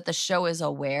cringe that the show is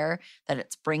aware that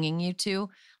it's bringing you to.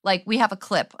 Like we have a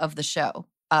clip of the show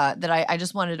that I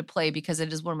just wanted to play because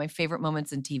it is one of my favorite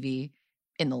moments in TV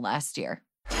in the last year.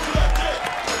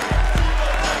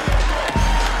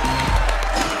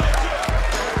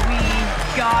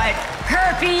 Got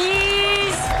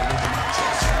herpes.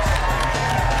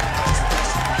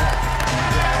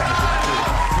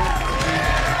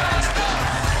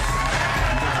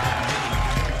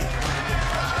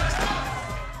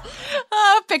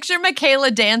 Picture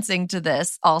Michaela dancing to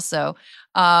this also.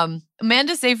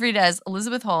 Amanda Seyfried as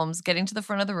Elizabeth Holmes getting to the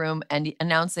front of the room and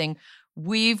announcing,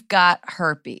 "We've got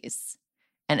herpes,"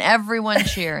 and everyone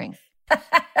cheering.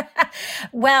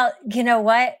 Well, you know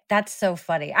what? That's so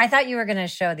funny. I thought you were going to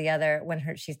show the other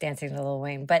when she's dancing to Lil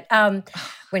Wayne, but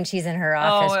when she's in her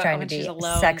office trying to be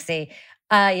sexy.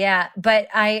 Yeah, but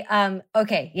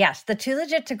okay, yes, the Too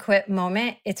Legit to Quit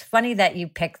moment. It's funny that you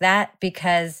pick that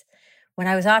because when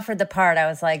I was offered the part, I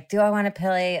was like, do I want to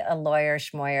play a lawyer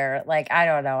schmoyer? Like, I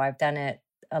don't know. I've done it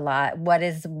a lot. What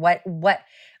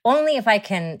only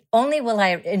will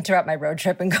I interrupt my road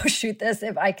trip and go shoot this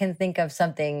if I can think of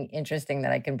something interesting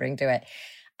that I can bring to it.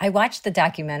 I watched the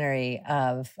documentary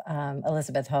of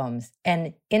Elizabeth Holmes,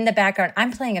 and in the background,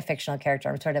 I'm playing a fictional character.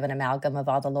 I'm sort of an amalgam of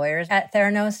all the lawyers at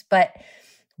Theranos. But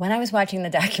when I was watching the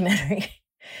documentary,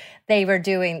 they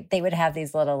would have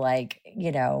these little like,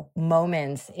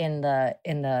 moments in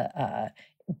the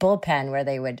bullpen where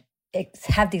they would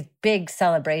have these big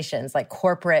celebrations, like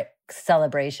corporate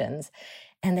celebrations.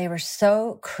 And they were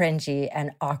so cringy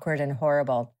and awkward and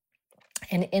horrible.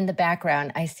 And in the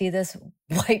background, I see this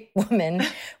white woman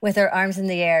with her arms in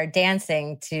the air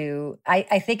dancing to,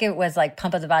 I think it was like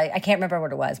Pump Up the Volume. I can't remember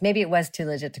what it was. Maybe it was Too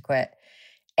Legit to Quit.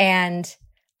 And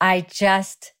I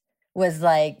just was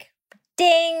like,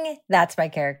 ding, that's my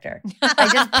character. I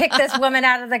just picked this woman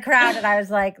out of the crowd and I was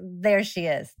like, there she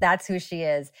is. That's who she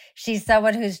is. She's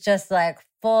someone who's just like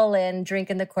full in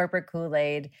drinking the corporate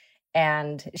Kool-Aid.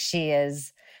 And she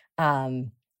is,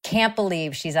 can't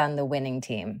believe she's on the winning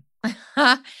team.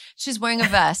 She's wearing a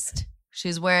vest.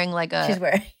 She's wearing like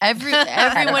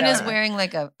everyone is wearing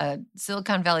like a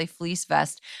Silicon Valley fleece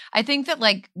vest. I think that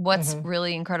like what's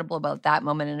really incredible about that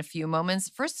moment and a few moments,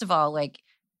 first of all, like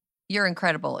you're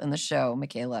incredible in the show,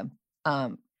 Michaela.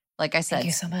 Like I said, thank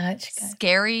you so much.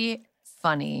 Scary,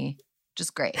 funny,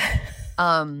 just great.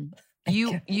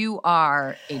 You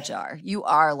are HR. You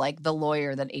are like the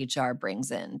lawyer that HR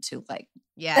brings in to like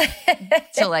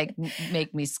to like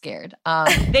make me scared.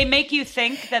 They make you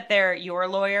think that they're your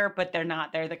lawyer, but they're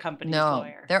not. They're the company's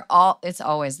lawyer. It's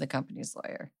always the company's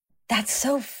lawyer. That's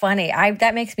so funny.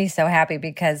 That makes me so happy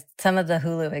because some of the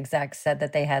Hulu execs said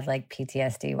that they had like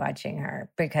PTSD watching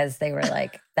her because they were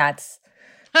like, that's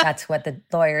what the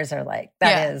lawyers are like.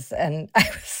 That is. And I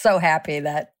was so happy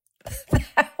that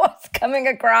was coming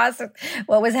across.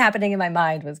 What was happening in my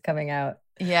mind was coming out.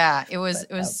 Yeah, it was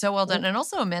so well done. And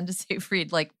also Amanda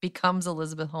Seyfried like becomes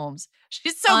Elizabeth Holmes.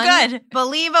 She's so good.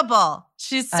 Unbelievable.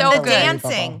 She's so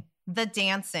good. The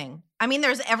dancing. I mean,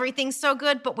 there's everything so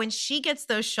good, but when she gets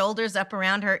those shoulders up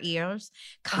around her ears,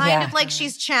 kind of like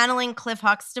she's channeling Cliff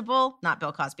Huxtable, not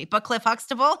Bill Cosby, but Cliff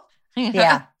Huxtable.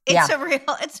 Yeah. It's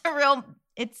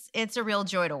a real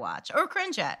joy to watch or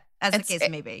cringe at, as the case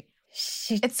may be.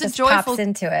 It's just pops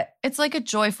into it. It's like a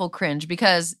joyful cringe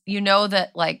because you know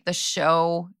that like the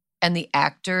show and the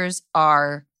actors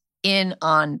are in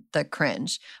on the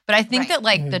cringe. But I think that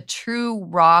like the true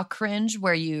raw cringe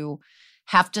where you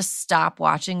have to stop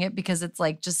watching it because it's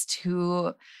like just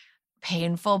too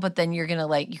painful, but then you're going to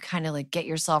like, you kind of like get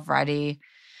yourself ready.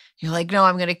 You're like, no,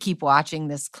 I'm going to keep watching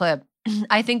this clip.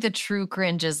 I think the true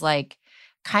cringe is like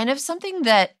kind of something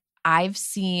that I've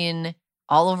seen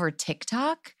all over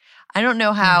TikTok. I don't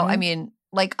know how, I mean,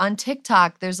 like on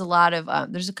TikTok, there's a lot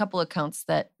of, there's a couple accounts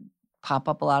that pop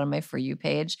up a lot on my For You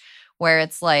page where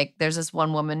it's like, there's this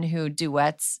one woman who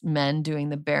duets men doing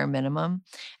the bare minimum.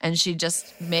 And she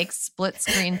just makes split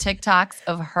screen TikToks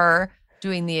of her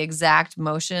doing the exact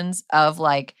motions of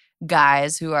like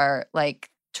guys who are like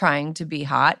trying to be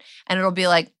hot. And it'll be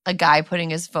like a guy putting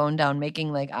his phone down,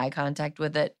 making like eye contact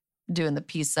with it, doing the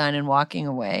peace sign and walking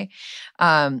away.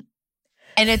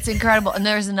 And it's incredible. And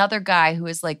there's another guy who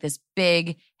is like this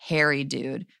big, hairy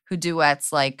dude who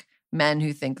duets like men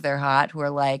who think they're hot, who are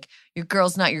like, your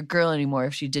girl's not your girl anymore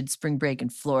if she did spring break in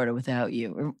Florida without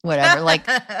you or whatever, like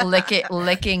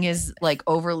licking his like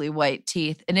overly white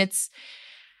teeth. And it's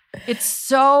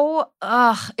so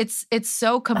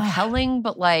compelling,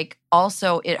 but like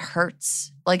also it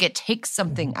hurts. Like it takes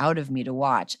something out of me to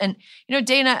watch. And, you know,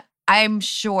 Dana, I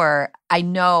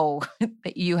know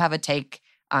that you have a take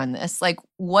on this. Like,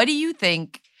 what do you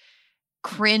think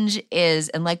cringe is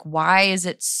and like, why is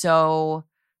it so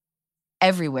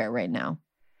everywhere right now?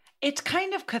 It's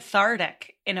kind of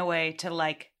cathartic in a way to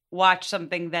like watch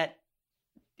something that,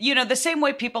 you know, the same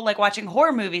way people like watching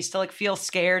horror movies to like feel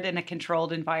scared in a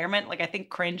controlled environment. Like I think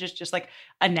cringe is just like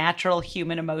a natural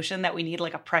human emotion that we need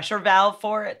like a pressure valve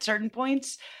for at certain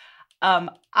points.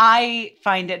 I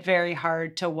find it very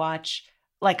hard to watch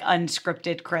like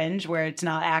unscripted cringe where it's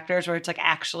not actors, where it's like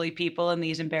actually people in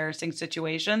these embarrassing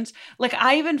situations. Like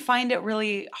I even find it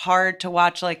really hard to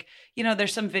watch, like, you know,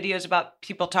 there's some videos about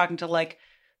people talking to like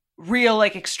real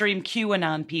like extreme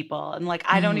QAnon people. And like,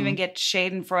 I don't even get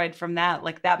Schadenfreude from that.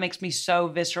 Like that makes me so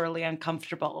viscerally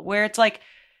uncomfortable where it's like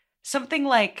something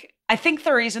like, I think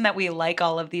the reason that we like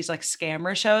all of these like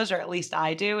scammer shows, or at least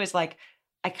I do, is like,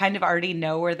 I kind of already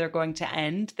know where they're going to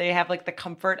end. They have like the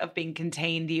comfort of being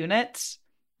contained units.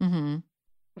 Mm-hmm.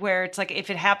 Where it's like, if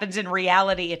it happens in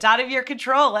reality, it's out of your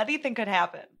control. Anything could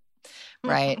happen.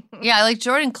 Right. Yeah. Like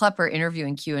Jordan Klepper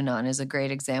interviewing QAnon is a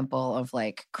great example of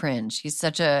like cringe. He's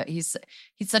such a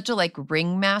like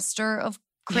ringmaster of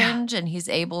cringe, and he's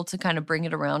able to kind of bring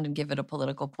it around and give it a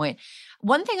political point.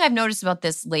 One thing I've noticed about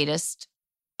this latest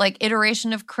like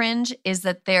iteration of cringe is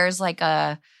that there's like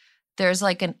an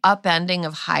upending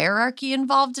of hierarchy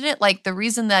involved in it. Like the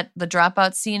reason that the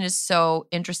Dropout scene is so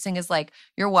interesting is like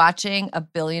you're watching a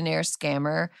billionaire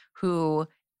scammer who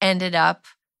ended up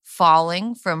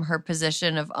falling from her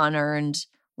position of unearned,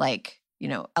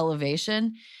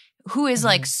 elevation, who is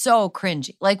so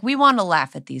cringy. Like, we want to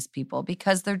laugh at these people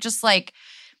because they're just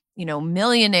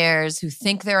millionaires who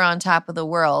think they're on top of the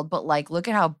world, but look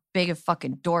at how big of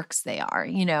fucking dorks they are,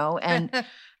 and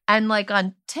and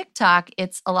on TikTok,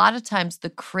 it's a lot of times the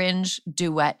cringe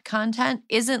duet content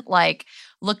isn't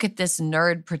look at this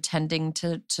nerd pretending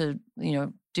to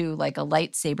do a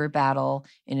lightsaber battle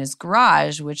in his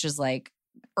garage, which is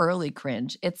early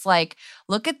cringe. It's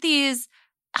look at these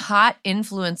hot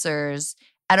influencers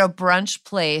at a brunch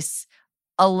place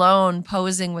alone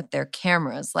posing with their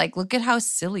cameras. Look at how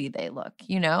silly they look,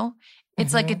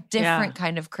 It's a different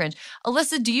kind of cringe.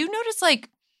 Alyssa, do you notice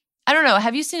I don't know,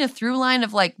 have you seen a through line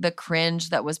of the cringe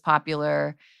that was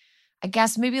popular? I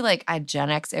guess maybe a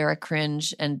Gen X era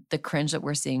cringe and the cringe that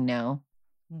we're seeing now.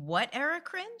 What era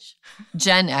cringe?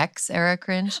 Gen X era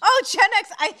cringe. Oh, Gen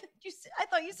X. I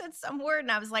thought you said some word,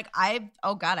 and I was like,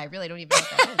 oh God, I really don't even know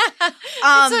what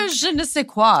that is. It's a je ne sais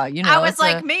quoi, I was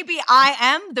maybe I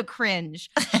am the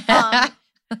cringe.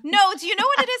 No, do you know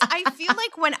what it is? I feel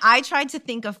like when I tried to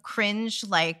think of cringe,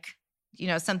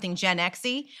 something Gen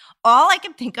X-y, all I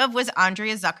could think of was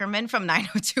Andrea Zuckerman from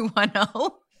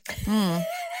 90210.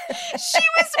 She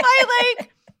was my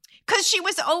because she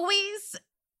was always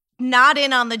not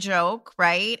in on the joke,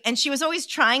 right? And she was always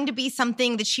trying to be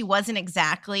something that she wasn't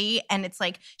exactly. And it's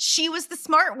she was the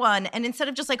smart one. And instead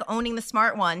of just owning the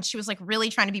smart one, she was really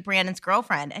trying to be Brandon's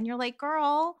girlfriend. And you're like,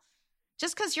 girl,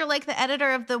 just because you're the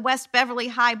editor of the West Beverly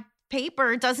High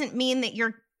paper doesn't mean that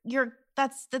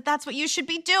that's what you should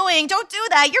be doing. Don't do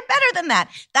that. You're better than that.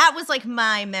 That was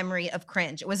my memory of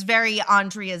cringe. It was very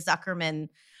Andrea Zuckerman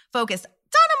focused.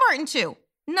 Donna Martin too,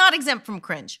 not exempt from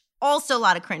cringe. Also a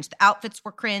lot of cringe. The outfits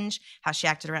were cringe. How she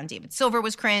acted around David Silver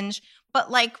was cringe. But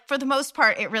for the most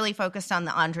part, it really focused on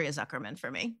the Andrea Zuckerman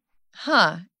for me.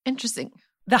 Huh. Interesting.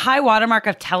 The high watermark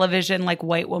of television,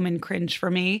 white woman cringe for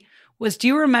me was, do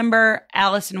you remember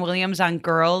Allison Williams on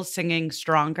Girls singing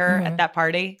Stronger at that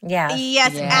party? Yeah.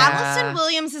 Yes. Yeah. Allison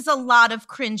Williams is a lot of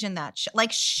cringe in that.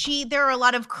 There are a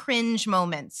lot of cringe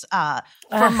moments for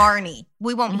Marnie.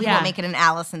 We won't make it an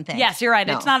Allison thing. Yes, you're right.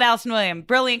 No. It's not Allison Williams.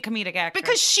 Brilliant comedic actor.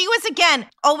 Because she was, again,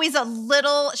 always a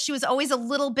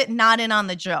little bit not in on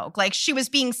the joke. She was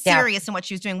being serious in what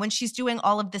she was doing. When she's doing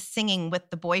all of the singing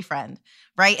with the boyfriend,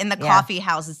 right? In the coffee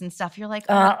houses and stuff. You're like,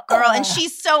 oh, girl. And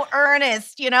she's so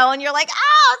earnest, and you're like,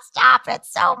 oh, stop it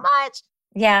so much.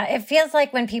 Yeah, it feels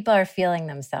like when people are feeling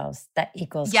themselves, that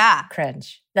equals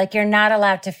cringe. You're not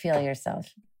allowed to feel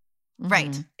yourself.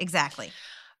 Right, exactly.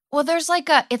 Well, there's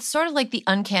it's sort of like the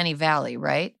uncanny valley,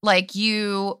 right?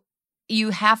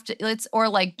 You have to,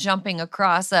 jumping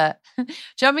across a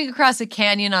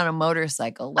canyon on a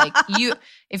motorcycle.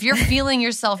 If you're feeling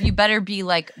yourself, you better be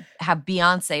have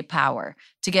Beyonce power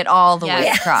to get all the way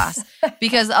across,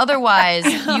 because otherwise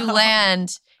you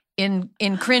land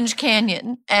in Cringe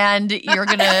Canyon and you're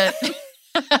gonna.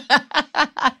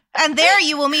 And there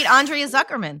you will meet Andrea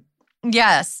Zuckerman.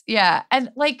 Yes, yeah,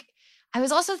 and I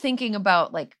was also thinking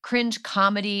about cringe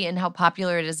comedy and how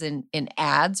popular it is in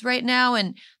ads right now.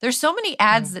 And there's so many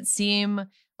ads that seem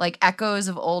like echoes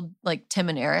of old Tim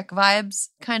and Eric vibes,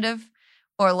 kind of,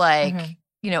 or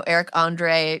Eric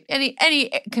Andre, any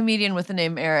comedian with the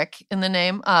name Eric in the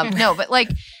name. No, but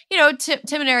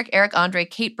Tim and Eric Andre,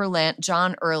 Kate Berlant,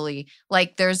 John Early.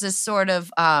 There's this sort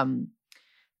of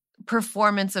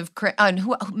performance of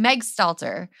Meg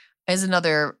Stalter is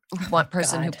another one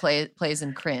person who plays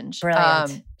in cringe.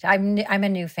 Brilliant. I'm a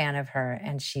new fan of her,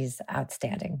 and she's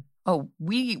outstanding. Oh,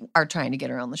 we are trying to get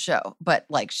her on the show, but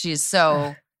she's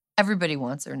so everybody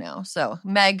wants her now. So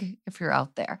Meg, if you're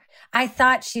out there, I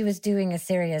thought she was doing a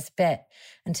serious bit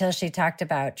until she talked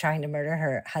about trying to murder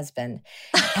her husband,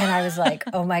 and I was like,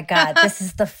 oh my God, this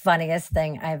is the funniest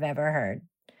thing I've ever heard.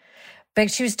 But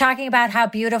she was talking about how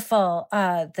beautiful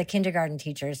the kindergarten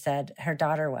teacher said her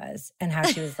daughter was, and how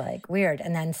she was weird,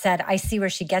 and then said, I see where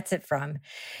she gets it from.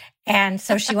 And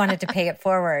so she wanted to pay it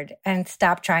forward and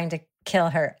stop trying to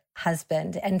kill her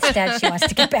husband. Instead, she wants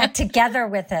to get back together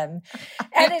with him.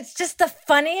 And it's just the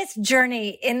funniest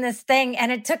journey in this thing.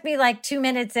 And it took me 2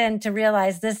 minutes in to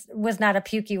realize this was not a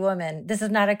pukey woman. This is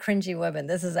not a cringy woman.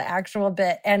 This is an actual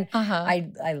bit. And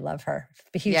I love her.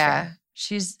 Huge fan.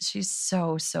 She's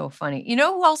so funny. You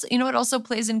know who else? You know what also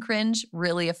plays in cringe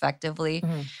really effectively?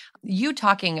 Mm-hmm. You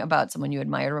talking about someone you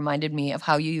admired reminded me of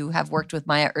how you have worked with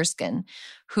Maya Erskine,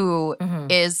 who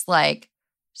is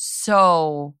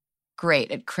so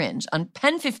great at cringe. On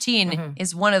Pen 15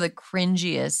 is one of the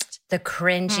cringiest. The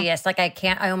cringiest.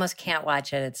 I almost can't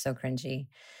watch it. It's so cringy.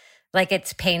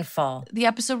 It's painful. The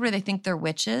episode where they think they're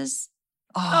witches.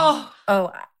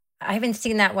 Oh, I haven't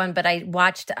seen that one, but I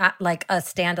watched like a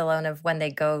standalone of when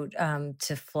they go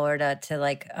to Florida to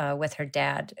like with her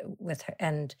dad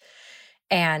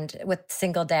and with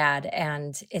single dad,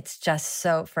 and it's just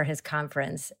so for his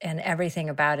conference and everything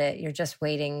about it. You're just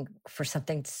waiting for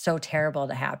something so terrible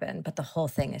to happen, but the whole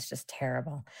thing is just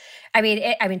terrible. I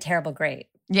mean, terrible, great.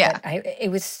 Yeah,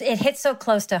 it hit so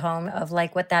close to home of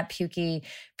like what that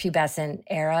pubescent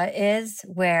era is,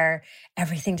 where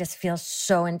everything just feels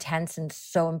so intense and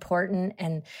so important,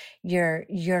 and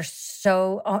you're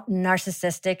so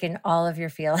narcissistic in all of your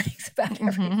feelings about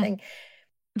everything.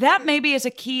 That maybe is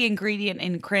a key ingredient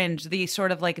in Cringe, the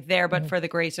sort of like there, but for the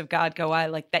grace of God go I,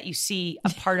 like that you see a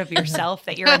part of yourself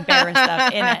that you're embarrassed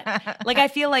of in it. Like I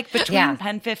feel like between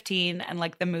Pen 15 and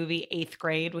like the movie 8th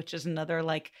Grade, which is another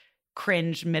like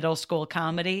cringe middle school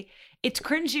comedy, it's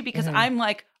cringy because I'm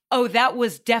like, oh, that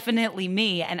was definitely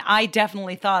me. And I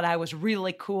definitely thought I was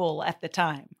really cool at the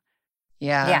time.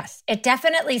 Yeah. Yes. It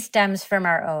definitely stems from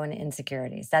our own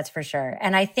insecurities. That's for sure.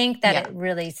 And I think that it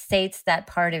really sates that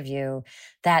part of you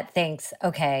that thinks,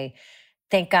 okay,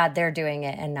 thank God they're doing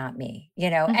it and not me,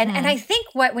 you know? And I think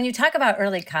when you talk about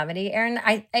early comedy, Erin,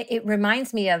 it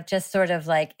reminds me of just sort of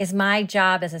like, is my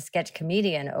job as a sketch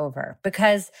comedian over?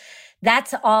 Because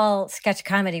that's all sketch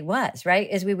comedy was, right?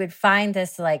 Is we would find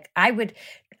this like,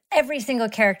 every single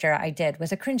character I did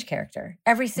was a cringe character.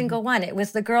 Every single one. It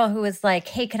was the girl who was like,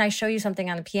 hey, can I show you something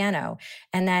on the piano?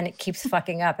 And then it keeps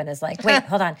fucking up and is like, wait,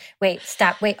 hold on, wait,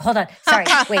 stop, wait, hold on, sorry,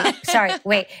 wait, sorry,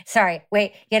 wait, sorry,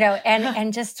 wait, you know,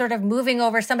 and just sort of moving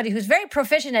over somebody who's very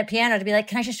proficient at piano to be like,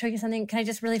 can I just show you something? Can I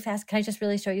just really fast? Can I just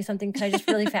really show you something? Can I just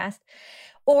really fast?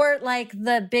 Or like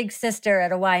the big sister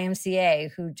at a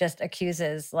YMCA who just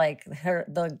accuses like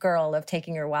the girl of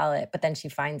taking her wallet, but then she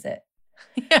finds it.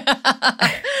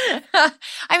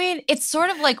 I mean, it's sort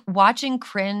of like watching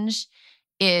Cringe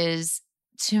is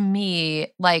to me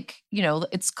like, you know,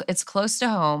 it's close to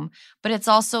home, but it's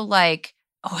also like,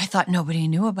 oh, I thought nobody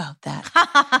knew about that.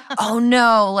 Oh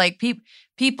no, like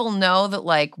people know that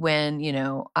like when,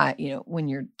 when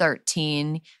you're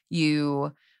 13,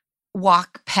 you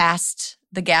walk past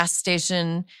the gas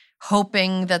station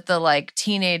hoping that the like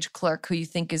teenage clerk who you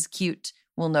think is cute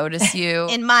will notice you.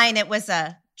 In mine, it was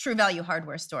a True Value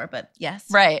hardware store, but yes.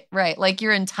 Right. Like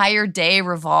your entire day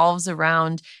revolves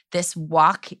around this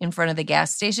walk in front of the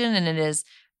gas station, and it is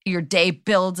your day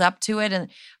builds up to it. And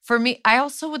for me, I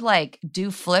also would like do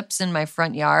flips in my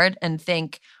front yard and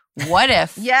think, what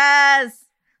if? Yes.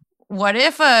 What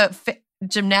if a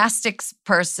gymnastics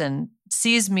person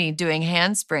sees me doing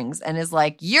handsprings and is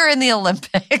like, you're in the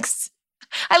Olympics?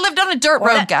 I lived on a dirt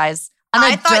road, guys.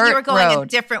 I thought you were going a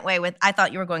different way with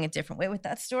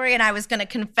that story. And I was going to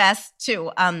confess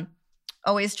to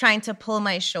always trying to pull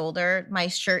my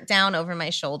shirt down over my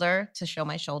shoulder to show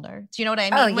my shoulder. Do you know what I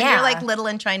mean? Oh, when you're like little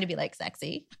and trying to be like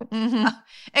sexy.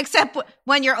 Except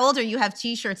when you're older, you have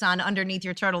t-shirts on underneath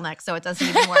your turtleneck. So it doesn't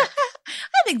even work.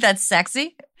 I think that's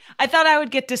sexy. I thought I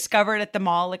would get discovered at the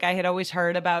mall. Like I had always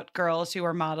heard about girls who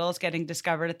were models getting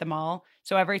discovered at the mall.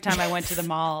 So every time I went to the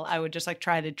mall, I would just like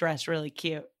try to dress really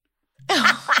cute.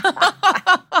 That's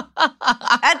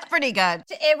pretty good.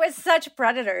 It was such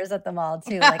predators at the mall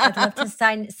too. Like I'd love to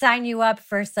sign you up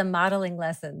for some modeling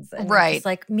lessons. And right. It's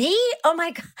like me? Oh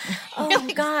my God. Oh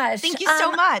my gosh. Thank you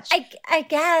so much. I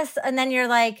guess. And then you're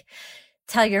like,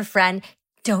 tell your friend,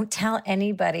 don't tell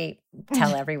anybody.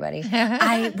 Tell everybody.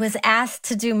 I was asked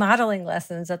to do modeling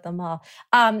lessons at the mall.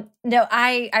 No,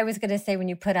 I was going to say when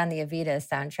you put on the Evita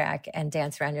soundtrack and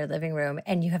dance around your living room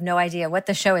and you have no idea what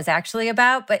the show is actually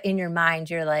about, but in your mind,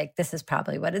 you're like, this is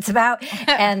probably what it's about.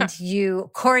 And you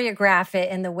choreograph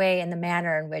it in the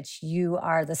manner in which you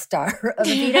are the star of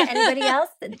Evita. Anybody else?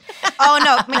 Oh,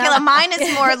 no, Michaela, mine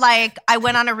is more like I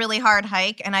went on a really hard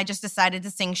hike and I just decided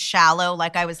to sing Shallow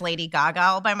like I was Lady Gaga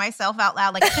all by myself out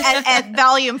loud, like at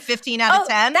volume 15 out of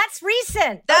 10. That's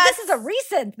recent. This is a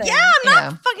recent thing. Yeah, I'm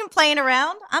not fucking playing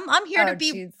around. I'm here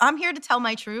I'm here to tell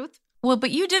my truth. Well,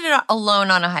 but you did it alone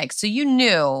on a hike, so you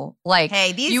knew, like,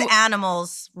 hey, these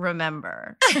animals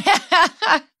remember.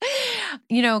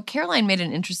 Caroline made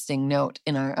an interesting note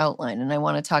in our outline, and I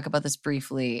want to talk about this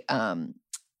briefly.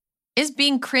 Is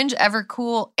being cringe ever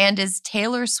cool? And is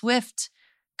Taylor Swift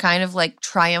kind of like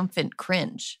triumphant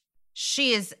cringe?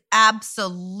 She is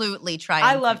absolutely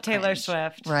triumphant. I love Taylor cringe.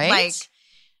 Swift. Right? Like,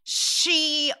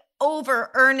 she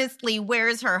over earnestly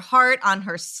wears her heart on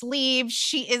her sleeve.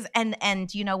 She is,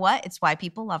 and you know what? It's why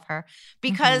people love her.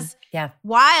 Because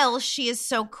while she is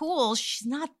so cool, she's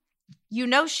not,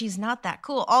 she's not that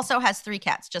cool. Also has 3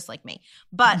 cats, just like me.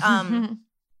 But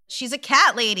she's a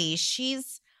cat lady.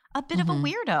 She's a bit of a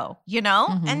weirdo,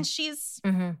 and she's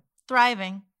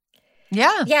thriving.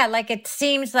 Yeah. Yeah, like it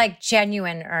seems like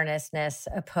genuine earnestness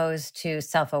opposed to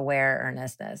self-aware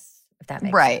earnestness, if that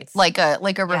makes sense. Like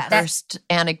a rehearsed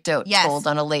anecdote told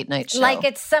on a late night show. Like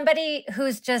it's somebody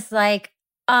who's just like,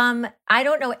 I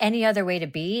don't know any other way to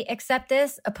be except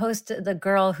this, opposed to the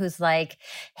girl who's like,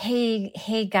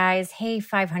 hey guys, hey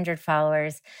 500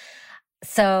 followers.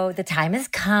 So the time has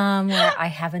come where I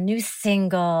have a new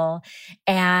single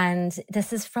and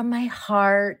this is from my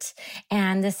heart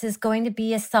and this is going to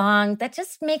be a song that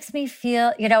just makes me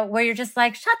feel, where you're just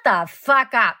like, shut the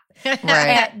fuck up.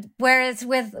 Right. Whereas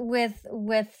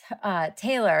with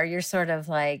Taylor, you're sort of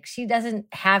like, she doesn't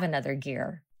have another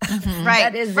gear. Mm-hmm. Right.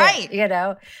 That is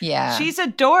it, Yeah. She's a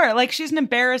door. Like she's an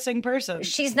embarrassing person.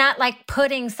 She's not like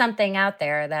putting something out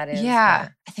there that is. Yeah.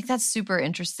 I think that's super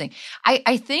interesting.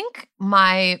 I think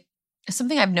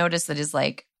something I've noticed that is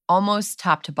like almost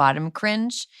top to bottom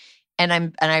cringe. And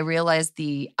I realize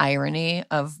the irony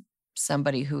of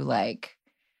somebody who like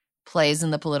plays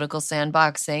in the political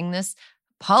sandbox saying this.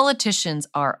 Politicians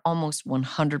are almost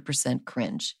 100%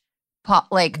 cringe.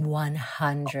 Like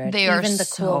 100. They are even the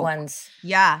so cool ones.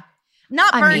 Yeah.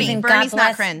 Not Bernie. Bernie's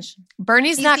not cringe.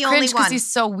 Bernie's not cringe because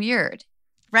he's so weird.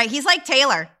 Right. He's like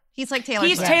Taylor. He's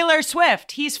Taylor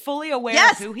Swift. He's fully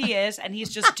aware of who he is and he's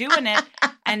just doing it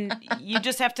and you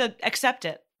just have to accept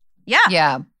it. Yeah.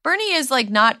 Yeah. Bernie is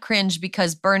like not cringe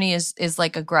because Bernie is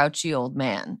like a grouchy old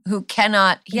man who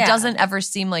doesn't ever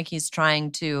seem like he's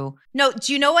trying to. No,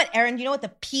 do you know what, Erin? You know what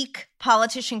the peak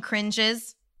politician cringe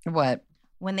is? What?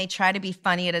 When they try to be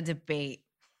funny at a debate.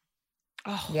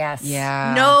 Oh, yes.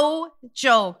 Yeah. No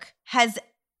joke has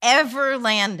ever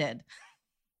landed.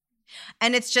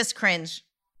 And it's just cringe.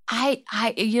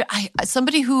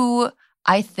 Somebody who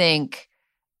I think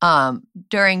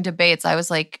during debates, I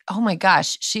was like, oh my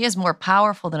gosh, she is more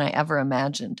powerful than I ever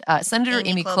imagined. Senator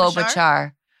Amy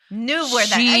Klobuchar. I knew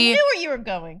where you were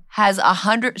going.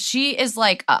 She is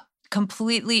like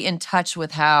completely in touch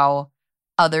with how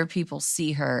other people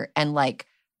see her and like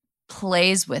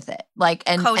plays with it. Like,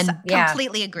 and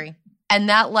completely agree. And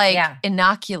that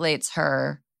inoculates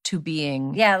her to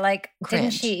being like cringe.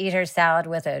 Didn't she eat her salad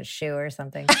with a shoe or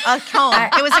something? A comb.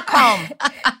 It was a comb.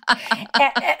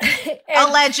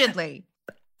 Allegedly.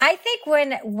 I think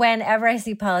whenever I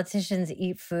see politicians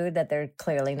eat food that they're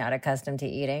clearly not accustomed to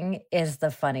eating is the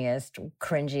funniest,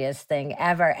 cringiest thing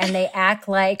ever. And they act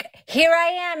like, here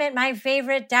I am at my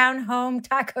favorite down-home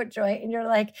taco joint. And you're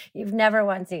like, you've never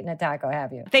once eaten a taco,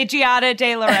 have you? They Giada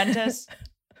De Laurentiis.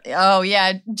 Oh,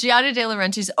 yeah. Giada De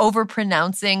Laurentiis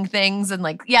overpronouncing things and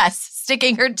like,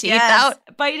 sticking her teeth out.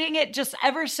 Biting it just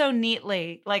ever so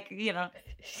neatly. Like,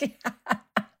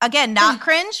 Again, not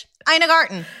cringe. Ina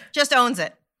Garten just owns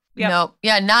it. Yep. No.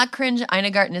 Yeah, not cringe.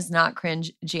 Ina Garten is not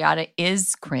cringe. Giada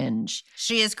is cringe.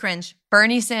 She is cringe.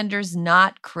 Bernie Sanders,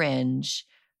 not cringe.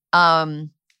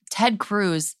 Ted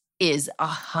Cruz is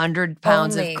 100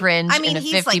 pounds of cringe in a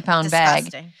 50-pound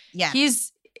bag. Yeah. He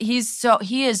is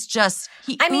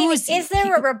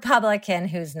there a Republican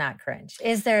who's not cringe?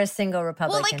 Is there a single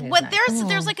Republican who's not cringe?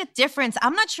 There's like a difference.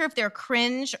 I'm not sure if they're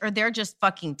cringe or they're just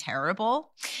fucking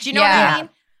terrible. Do you know what I mean?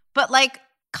 But like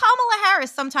Kamala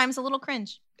Harris, sometimes a little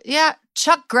cringe. Yeah.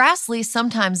 Chuck Grassley,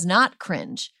 sometimes not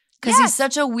cringe. Because he's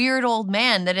such a weird old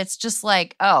man that it's just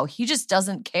like, oh, he just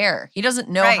doesn't care. He doesn't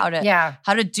know how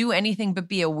to do anything but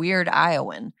be a weird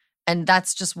Iowan. And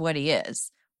that's just what he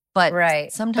is.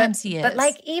 But sometimes he is. But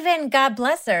like even, God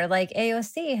bless her, like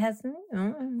AOC has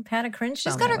had a cringe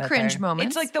She's got her cringe moments.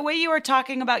 It's like the way you were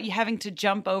talking about you having to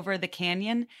jump over the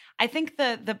canyon. I think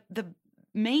the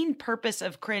main purpose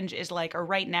of cringe is like, or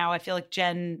right now I feel like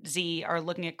Gen Z are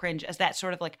looking at cringe as that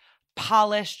sort of like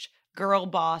polished girl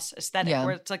boss aesthetic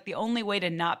where it's like the only way to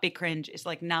not be cringe is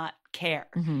like not care.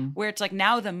 Mm-hmm. Where it's like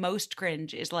now the most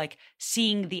cringe is like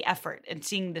seeing the effort and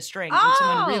seeing the strings and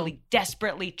someone really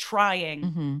desperately trying.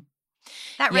 Mm-hmm.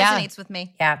 That resonates with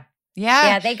me.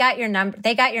 Yeah, they got your number.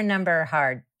 They got your number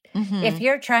hard. Mm-hmm. If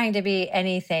you're trying to be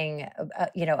anything,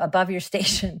 above your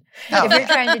station, if you're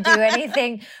trying to do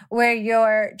anything where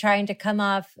you're trying to come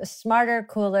off smarter,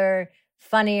 cooler,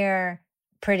 funnier,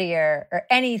 prettier, or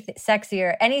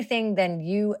sexier, anything than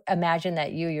you imagine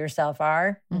that you yourself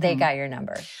are, they got your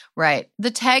number. Right.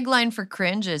 The tagline for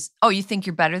cringe is, oh, you think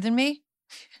you're better than me?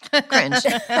 Cringe.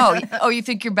 Oh, you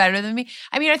think you're better than me?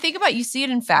 I mean, I think about, you see it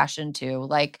in fashion too.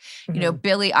 Like,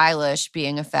 Billie Eilish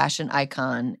being a fashion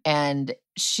icon, and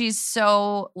she's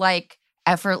so like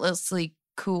effortlessly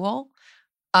cool.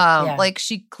 Like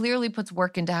she clearly puts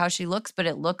work into how she looks, but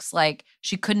it looks like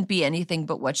she couldn't be anything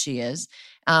but what she is.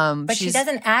 But she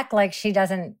doesn't act like she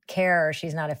doesn't care or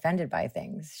she's not offended by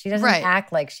things. She doesn't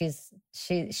act like she's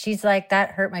like,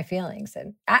 that hurt my feelings.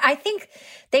 And I think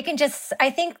I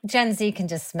think Gen Z can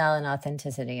just smell an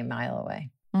authenticity a mile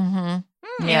away.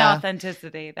 Mm-hmm. Yeah.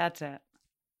 Inauthenticity. That's it.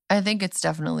 I think it's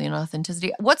definitely an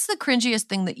authenticity. What's the cringiest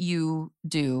thing that you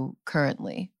do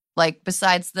currently? Like,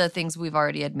 besides the things we've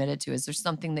already admitted to, is there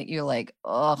something that you're like,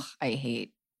 oh, I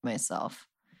hate myself?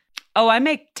 Oh, I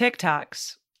make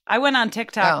TikToks. I went on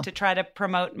TikTok to try to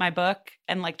promote my book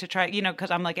and like to try,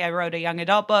 because I'm like, I wrote a young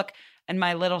adult book and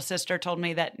my little sister told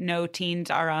me that no teens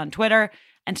are on Twitter.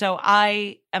 And so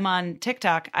I am on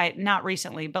TikTok. Not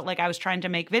recently, but like I was trying to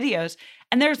make videos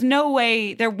and there was no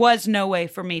way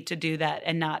for me to do that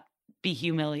and not be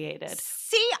humiliated.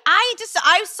 See,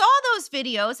 I saw those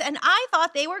videos and I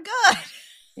thought they were good.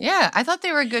 Yeah, I thought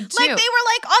they were good too. Like they were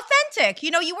like authentic.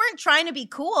 You weren't trying to be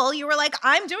cool. You were like,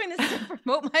 I'm doing this to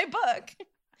promote my book.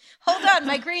 Hold on,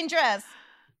 my green dress.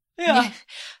 Yeah.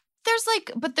 There's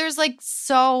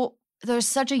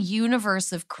such a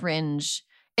universe of cringe.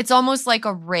 It's almost like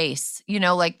a race,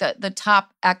 like the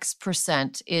top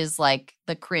X% is like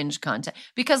the cringe content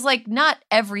because like not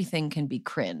everything can be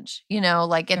cringe,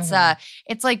 like it's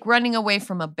like running away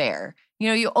from a bear.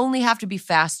 You only have to be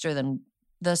faster than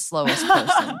the slowest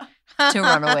person to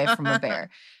run away from a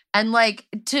bear. And like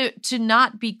to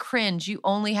not be cringe, you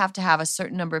only have to have a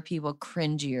certain number of people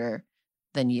cringier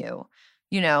than you,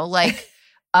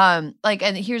 and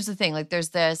here's the thing, like there's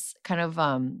this kind of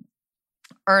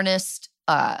earnest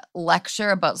lecture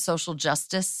about social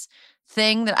justice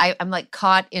thing that I'm like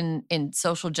caught in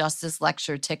social justice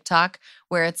lecture TikTok,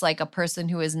 where it's like a person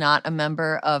who is not a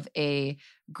member of a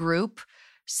group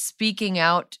speaking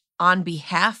out on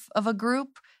behalf of a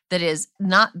group that is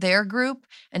not their group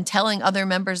and telling other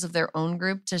members of their own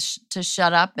group to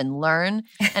shut up and learn.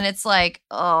 And it's like,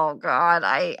 oh God,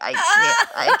 I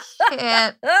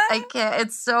can't.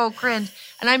 It's so cringe.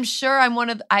 And I'm sure I'm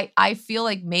I feel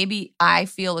like maybe I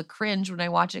feel a cringe when I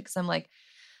watch it because I'm like,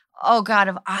 oh God,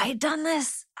 have I done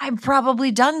this? I've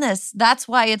probably done this. That's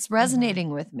why it's resonating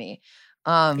with me.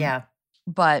 Yeah.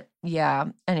 But yeah,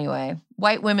 anyway,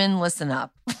 white women, listen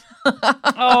up.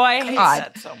 Oh, I hate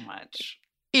that so much.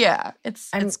 Yeah,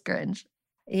 it's cringe.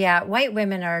 Yeah, white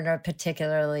women are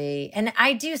particularly, and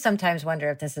I do sometimes wonder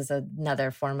if this is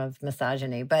another form of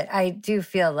misogyny, but I do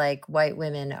feel like white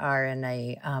women are in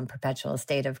a perpetual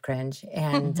state of cringe.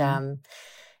 And,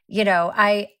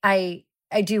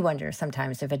 I do wonder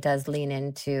sometimes if it does lean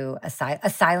into a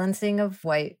silencing of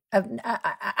white.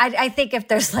 I think if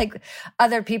there's like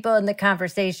other people in the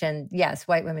conversation, yes,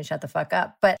 white women shut the fuck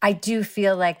up. But I do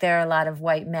feel like there are a lot of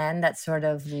white men that sort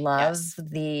of love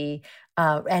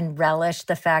and relish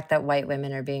the fact that white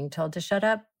women are being told to shut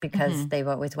up because they've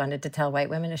always wanted to tell white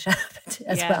women to shut up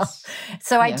as well.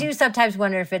 So I do sometimes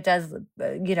wonder if it does,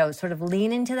 sort of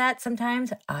lean into that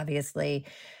sometimes. Obviously,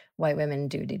 white women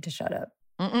do need to shut up.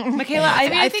 Michaela,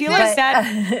 I feel like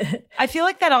that. I feel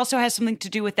like that also has something to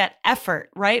do with that effort,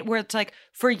 right? Where it's like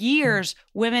for years,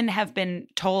 women have been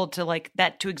told to like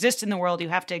that to exist in the world, you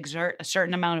have to exert a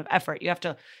certain amount of effort. You have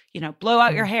to, blow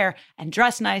out your hair and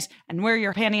dress nice and wear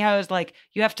your pantyhose. Like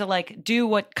you have to like do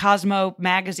what Cosmo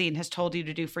magazine has told you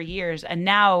to do for years. And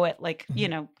now at like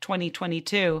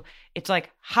 2022, it's like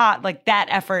hot. Like that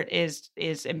effort is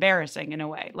embarrassing in a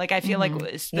way. Like I feel like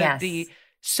the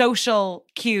social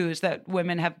cues that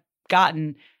women have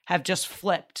gotten have just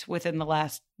flipped within the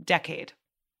last decade.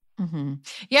 Mm-hmm.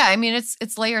 Yeah, I mean,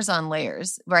 it's layers on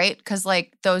layers, right? Because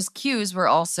like those cues were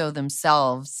also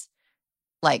themselves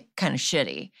like kind of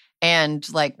shitty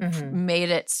and like made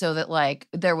it so that like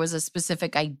there was a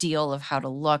specific ideal of how to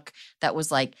look that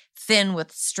was like thin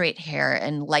with straight hair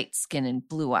and light skin and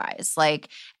blue eyes. Like,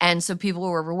 and so people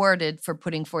were rewarded for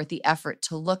putting forth the effort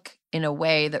to look in a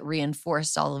way that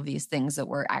reinforced all of these things that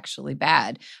were actually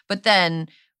bad. But then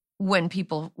when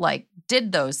people like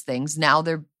did those things, now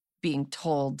they're being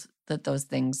told that those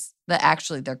things, that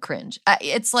actually they're cringe.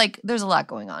 It's like, there's a lot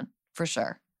going on for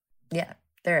sure. Yeah,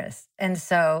 there is. And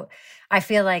so I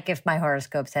feel like if my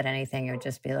horoscope said anything, it would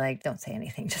just be like, don't say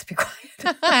anything, just be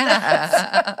quiet.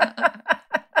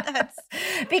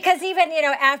 Because even,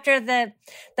 after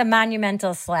the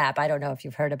monumental slap, I don't know if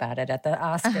you've heard about it at the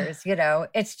Oscars,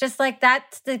 it's just like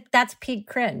that's peak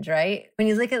cringe, right? When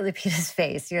you look at Lupita's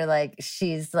face, you're like,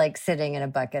 she's like sitting in a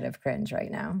bucket of cringe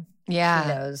right now.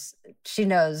 Yeah. She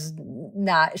knows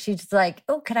not, she's like,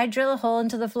 oh, could I drill a hole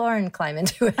into the floor and climb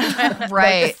into it?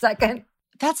 Right. Like a second.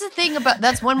 That's the thing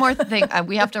that's one more thing.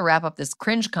 We have to wrap up this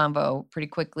cringe convo pretty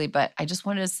quickly, but I just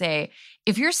wanted to say,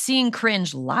 if you're seeing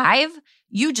cringe live,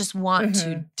 you just want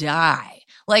to die.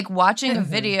 Like watching a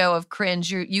video of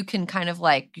Cringe, you can kind of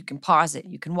like, you can pause it,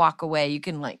 you can walk away, you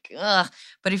can like, ugh.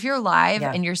 But if you're live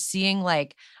and you're seeing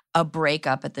like a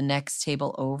breakup at the next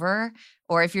table over,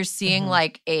 or if you're seeing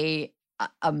like a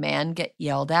man get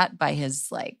yelled at by his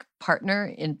like partner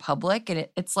in public, and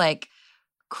it's like,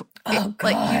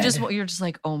 like you're just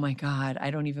like, oh my God,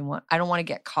 I don't want to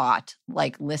get caught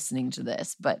like listening to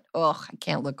this, but I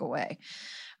can't look away.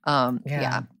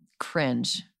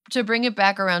 Cringe. To bring it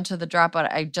back around to the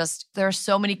dropout, there are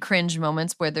so many cringe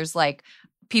moments where there's like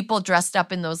people dressed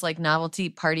up in those like novelty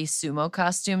party sumo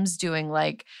costumes doing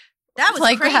like, that was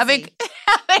like crazy. having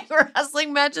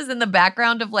wrestling matches in the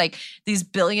background of like these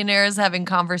billionaires having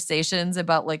conversations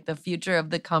about like the future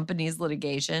of the company's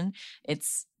litigation.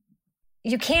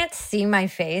 You can't see my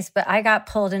face, but I got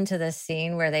pulled into this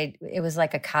scene where it was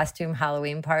like a costume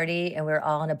Halloween party and we were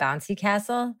all in a bouncy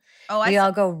castle. We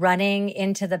all go running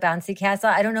into the bouncy castle.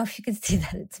 I don't know if you can see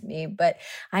that it's me, but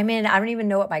I don't even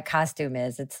know what my costume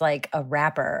is. It's like a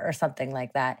rapper or something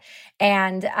like that.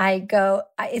 And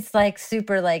it's like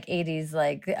super like 80s,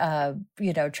 like,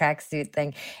 tracksuit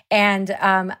thing. And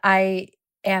I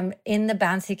am in the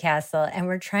bouncy castle and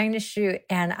we're trying to shoot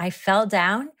and I fell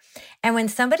down. And when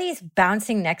somebody's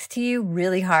bouncing next to you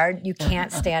really hard, you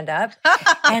can't stand up.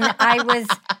 And I was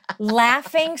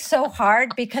laughing so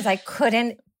hard because I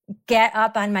couldn't get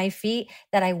up on my feet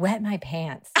that I wet my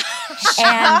pants.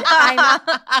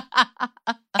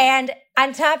 And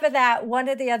on top of that, one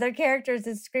of the other characters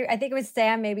is screaming, I think it was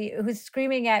Sam maybe, who's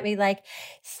screaming at me like,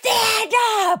 stand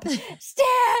up,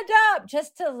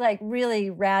 just to like really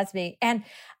razz me. And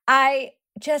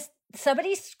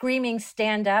somebody screaming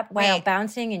stand up while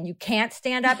bouncing and you can't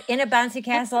stand up in a bouncy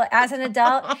castle as an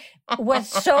adult was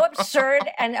so absurd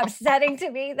and upsetting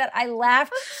to me that I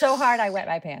laughed so hard I wet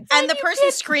my pants. And the person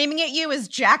screaming at you is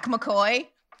Jack McCoy.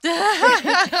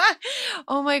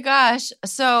 Oh my gosh.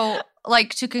 So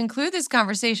like to conclude this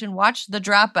conversation, watch The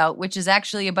Dropout, which is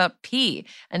actually about pee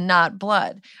and not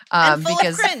blood. And full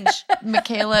because of cringe.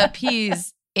 Michaela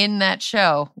pees in that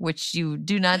show, which you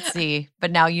do not see,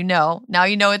 but now you know. Now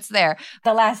you know it's there.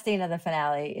 The last scene of the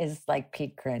finale is like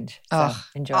peak cringe. So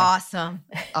enjoy. Awesome.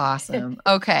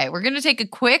 Okay, we're going to take a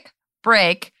quick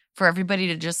break for everybody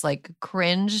to just like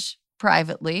cringe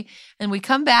privately. And we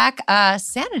come back,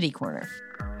 Sanity Corner.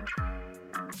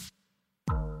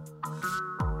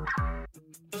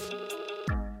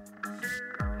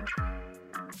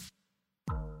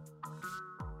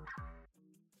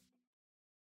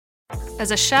 As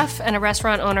a chef and a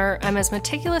restaurant owner, I'm as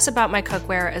meticulous about my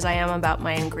cookware as I am about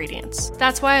my ingredients.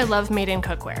 That's why I love Made in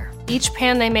Cookware. Each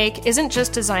pan they make isn't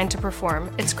just designed to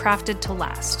perform, it's crafted to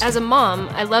last. As a mom,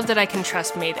 I love that I can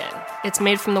trust Made in. It's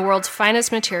made from the world's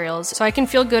finest materials, so I can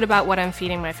feel good about what I'm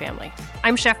feeding my family.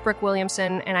 I'm Chef Brooke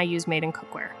Williamson, and I use Made in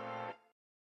Cookware.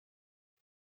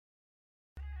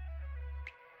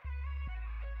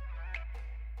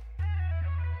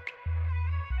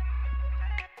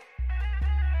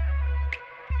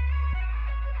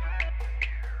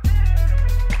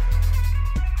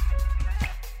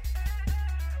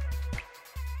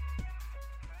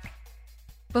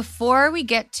 Before we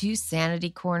get to Sanity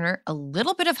Corner, a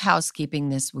little bit of housekeeping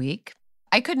this week.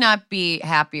 I could not be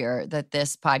happier that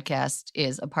this podcast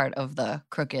is a part of the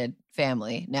Crooked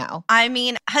family now. I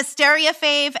mean, hysteria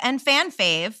fave and fan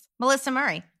fave, Melissa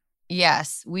Murray.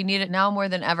 Yes, we need it now more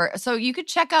than ever. So you could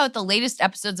check out the latest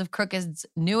episodes of Crooked's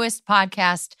newest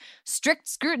podcast, Strict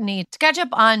Scrutiny, to catch up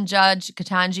on Judge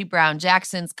Ketanji Brown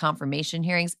Jackson's confirmation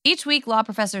hearings. Each week, law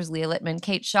professors Leah Littman,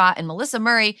 Kate Shaw, and Melissa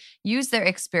Murray use their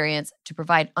experience to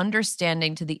provide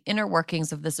understanding to the inner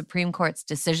workings of the Supreme Court's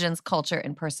decisions, culture,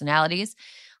 and personalities.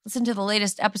 Listen to the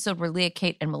latest episode where Leah,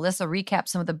 Kate, and Melissa recap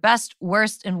some of the best,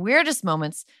 worst, and weirdest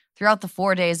moments throughout the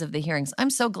 4 days of the hearings. I'm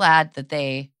so glad that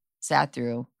they sat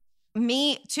through.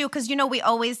 Me too, because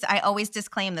I always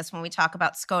disclaim this when we talk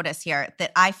about SCOTUS here,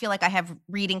 that I feel like I have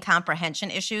reading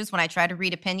comprehension issues when I try to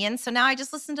read opinions. So now I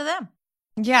just listen to them.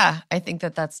 Yeah, I think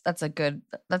that's a good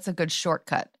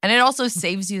shortcut, and it also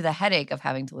saves you the headache of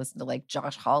having to listen to like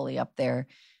Josh Hawley up there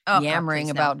yammering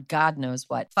about God knows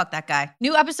what. Fuck that guy.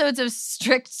 New episodes of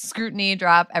Strict Scrutiny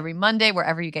drop every Monday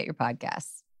wherever you get your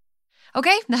podcasts.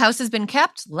 Okay, the house has been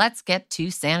kept. Let's get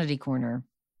to Sanity Corner.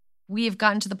 We've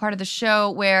gotten to the part of the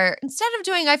show where instead of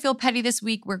doing I Feel Petty this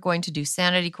week, we're going to do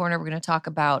Sanity Corner. We're going to talk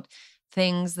about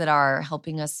things that are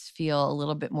helping us feel a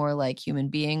little bit more like human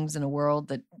beings in a world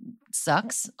that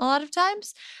sucks a lot of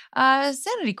times.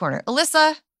 Sanity Corner.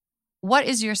 Alyssa, what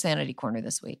is your Sanity Corner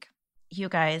this week? you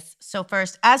guys. So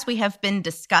first, as we have been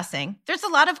discussing, there's a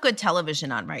lot of good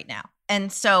television on right now.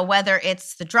 And so whether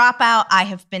it's The Dropout,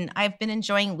 I've been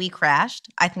enjoying We Crashed.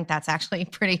 I think that's actually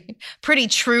pretty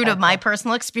true to my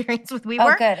personal experience with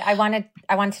WeWork. Oh, good. I wanted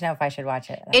to know if I should watch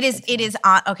it. It is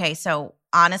okay. So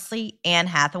honestly, Anne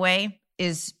Hathaway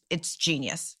it's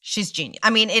genius. She's genius. I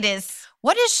mean, it is.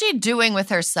 What is she doing with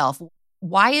herself?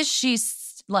 Why is she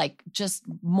like just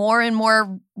more and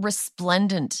more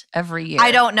resplendent every year?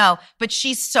 I don't know, but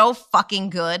she's so fucking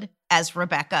good as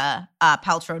Rebecca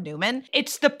Paltrow Newman.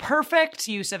 It's the perfect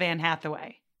use of Anne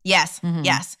Hathaway. Yes,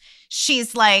 yes.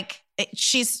 She's like,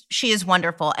 she is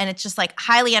wonderful. And it's just like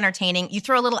highly entertaining. You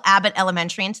throw a little Abbott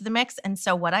Elementary into the mix. And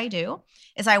so what I do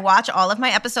is I watch all of my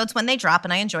episodes when they drop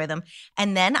and I enjoy them.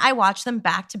 And then I watch them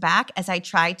back to back as I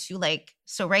try to like,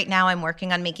 so right now I'm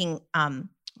working on making,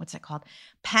 what's it called?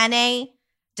 Pane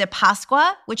de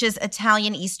Pasqua, which is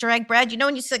Italian Easter egg bread. You know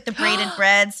when you see like the braided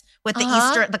breads with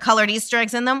the colored Easter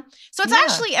eggs in them? So it's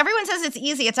actually, everyone says it's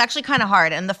easy. It's actually kind of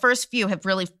hard. And the first few have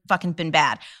really fucking been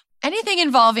bad. Anything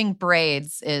involving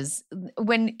braids is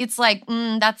when it's like,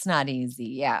 that's not easy.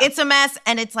 Yeah. It's a mess.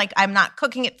 And it's like, I'm not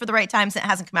cooking it for the right times. And it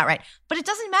hasn't come out right. But it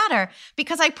doesn't matter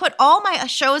because I put all my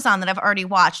shows on that I've already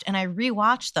watched and I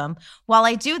rewatch them while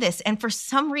I do this. And for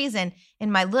some reason,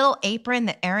 in my little apron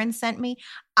that Erin sent me,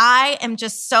 I am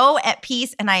just so at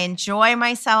peace and I enjoy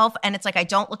myself. And it's like, I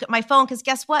don't look at my phone because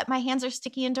guess what? My hands are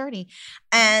sticky and dirty.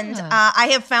 And I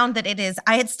have found that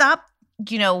I had stopped,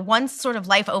 once sort of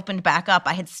life opened back up,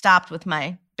 I had stopped with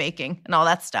my baking and all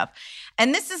that stuff.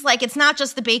 And this is like, it's not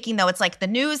just the baking though. It's like the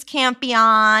news can't be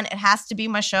on. It has to be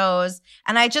my shows.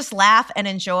 And I just laugh and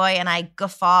enjoy and I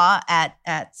guffaw at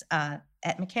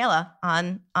Michaela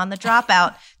on The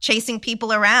Dropout, chasing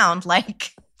people around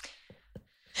like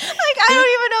I don't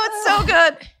even know. It's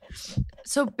so good.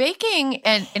 So baking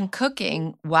and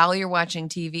cooking while you're watching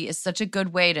TV is such a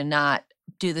good way to not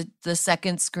do the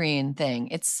second screen thing.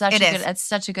 It's such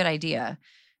a good idea.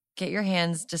 Get your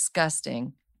hands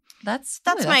disgusting. That's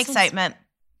my excitement.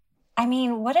 I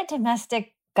mean, what a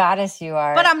domestic goddess you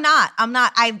are. But I'm not.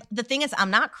 The thing is, I'm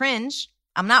not cringe.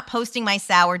 I'm not posting my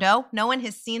sourdough. No one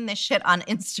has seen this shit on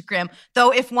Instagram.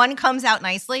 Though if one comes out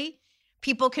nicely,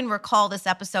 people can recall this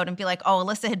episode and be like, oh,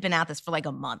 Alyssa had been at this for like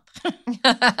a month.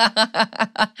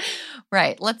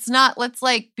 Right. Let's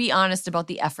like be honest about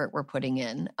the effort we're putting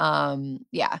in.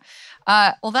 Yeah.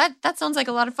 Well, that sounds like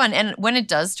a lot of fun. And when it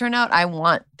does turn out, I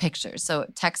want pictures. So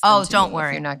text them to me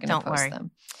if you're not going to post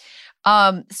them.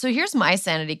 So here's my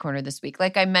sanity corner this week.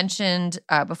 Like I mentioned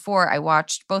before, I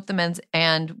watched both the men's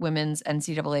and women's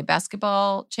NCAA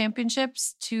basketball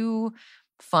championships. Two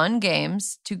fun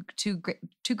games, two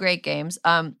great games.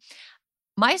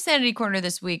 My sanity corner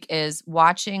this week is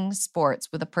watching sports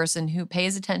with a person who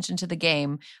pays attention to the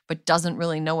game but doesn't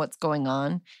really know what's going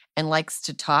on and likes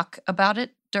to talk about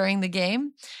it during the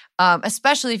game,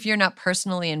 especially if you're not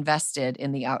personally invested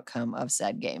in the outcome of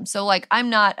said game. So like I'm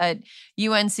not a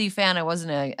UNC fan. I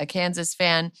wasn't a Kansas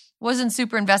fan. Wasn't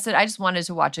super invested. I just wanted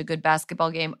to watch a good basketball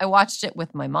game. I watched it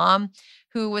with my mom,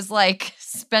 who was like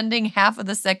spending half of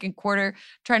the second quarter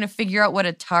trying to figure out what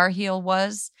a Tar Heel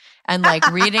was and like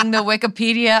reading the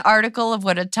Wikipedia article of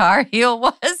what a Tar Heel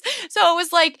was. So it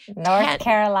was like North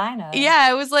Carolina.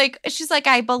 Yeah, it was like, she's like,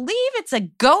 I believe it's a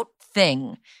goat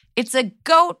thing. It's a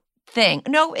goat thing.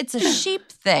 No, it's a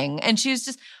sheep thing. And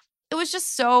it was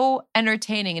just so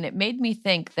entertaining. And it made me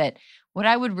think that what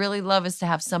I would really love is to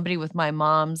have somebody with my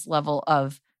mom's level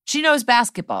of, she knows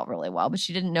basketball really well, but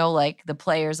she didn't know like the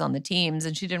players on the teams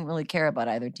and she didn't really care about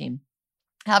either team.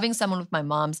 Having someone with my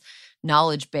mom's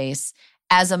knowledge base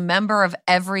as a member of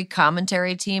every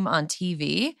commentary team on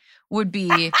TV would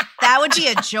be that would be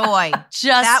a joy.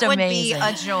 Just that amazing. Would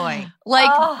be a joy.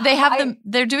 Like they have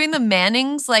they're doing the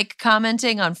Mannings like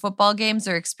commenting on football games.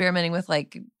 They're experimenting with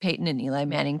like Peyton and Eli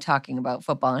Manning talking about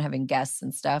football and having guests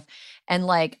and stuff. And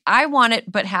like I want it,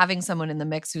 but having someone in the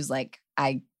mix who's like,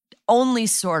 I only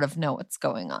sort of know what's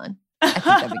going on. I think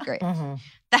that'd be great.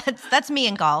 That's me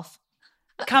in golf.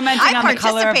 Commenting on the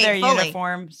color of their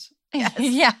uniforms. Yes.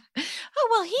 Yeah. Oh,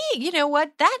 well, you know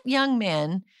what? That young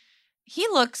man, he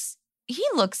looks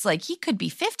like he could be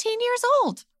 15 years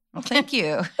old. Well, thank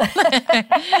you.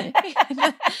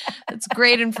 That's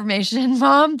great information,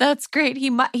 Mom. That's great.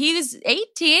 He's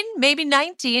 18, maybe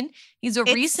 19. He's a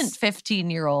recent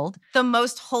 15-year-old. The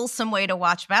most wholesome way to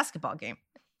watch a basketball game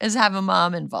is have a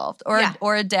mom involved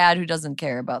or a dad who doesn't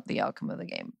care about the outcome of the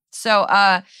game. So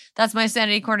that's my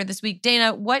sanity corner this week.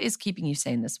 Dana, what is keeping you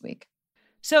sane this week?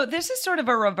 So this is sort of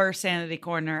a reverse sanity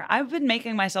corner. I've been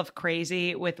making myself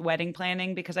crazy with wedding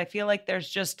planning because I feel like there's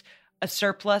just a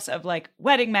surplus of like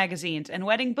wedding magazines and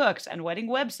wedding books and wedding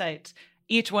websites.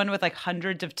 each one with like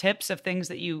hundreds of tips of things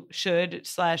that you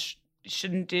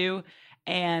should/shouldn't do.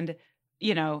 And,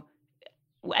 you know,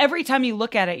 every time you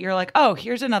look at it, you're like, oh,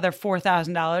 here's another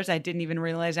 $4,000 I didn't even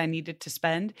realize I needed to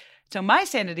spend. So my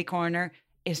sanity corner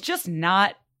is just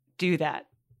not do that.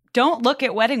 Don't look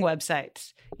at wedding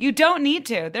websites. You don't need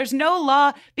to. There's no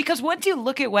law, because once you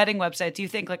look at wedding websites, you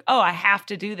think like, oh, I have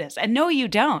to do this. And no, you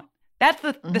don't. That's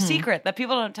the secret that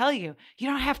people don't tell you. You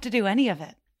don't have to do any of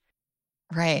it.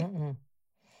 Right. Mm-mm.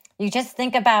 You just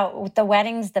think about the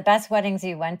weddings, the best weddings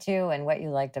you went to and what you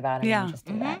liked about them. Yeah. And just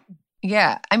do that.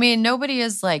 Yeah. I mean, nobody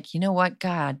is like, you know what,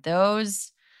 God,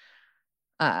 those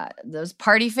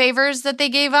party favors that they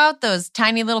gave out, those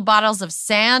tiny little bottles of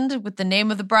sand with the name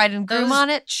of the bride and groom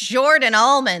on it. Jordan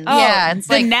almonds. Oh, yeah. It's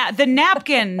the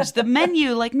napkins, the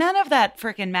menu, like none of that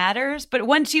freaking matters. But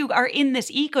once you are in this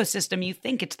ecosystem, you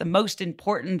think it's the most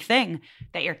important thing,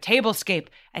 that your tablescape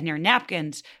and your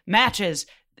napkins matches,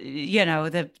 you know,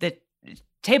 the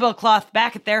tablecloth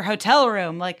back at their hotel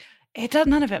room. Like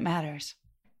none of it matters.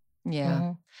 Yeah.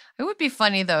 Mm-hmm. It would be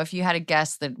funny, though, if you had a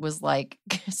guest that was like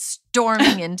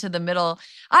storming into the middle,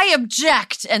 I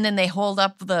object. And then they hold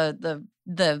up the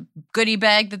goodie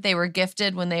bag that they were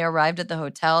gifted when they arrived at the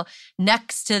hotel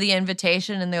next to the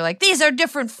invitation. And they're like, these are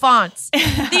different fonts.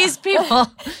 These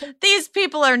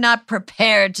people are not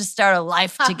prepared to start a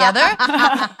life together.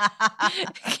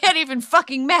 Can't even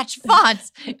fucking match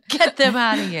fonts. Get them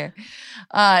out of here.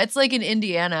 It's like in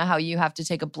Indiana, how you have to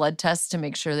take a blood test to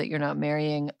make sure that you're not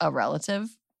marrying a relative.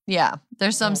 Yeah.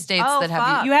 There's some states that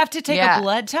have you have to take a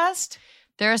blood test?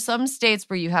 There are some states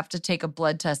where you have to take a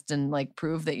blood test and like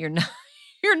prove that you're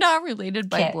not related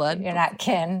by blood. You're not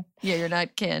kin. Yeah, you're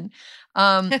not kin.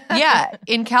 Yeah,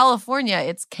 in California,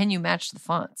 it's can you match the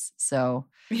fonts? So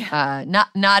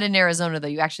not in Arizona though.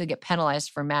 You actually get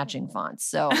penalized for matching fonts.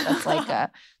 So that's like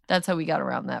that's how we got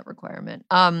around that requirement.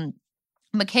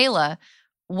 Michaela,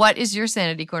 what is your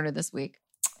sanity corner this week?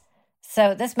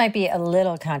 So this might be a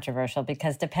little controversial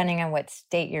because depending on what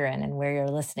state you're in and where you're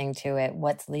listening to it,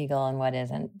 what's legal and what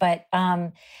isn't. But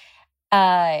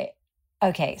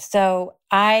okay, so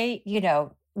I,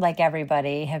 like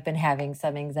everybody, have been having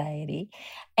some anxiety.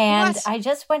 And I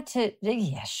just went to,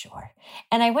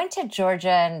 And I went to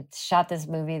Georgia and shot this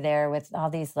movie there with all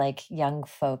these like young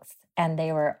folks. And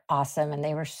they were awesome and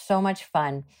they were so much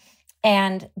fun.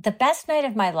 And the best night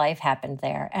of my life happened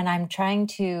there. And I'm trying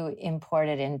to import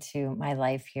it into my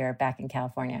life here back in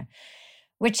California,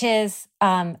 which is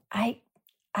I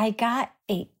got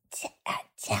a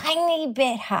tiny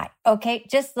bit high. Okay.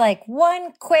 Just like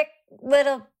one quick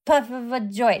little puff of a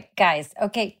joint, guys.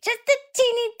 Okay. Just a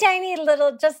teeny tiny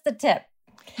little, just the tip.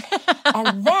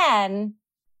 And then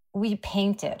we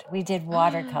painted. We did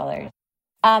watercolors.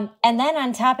 And then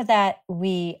on top of that,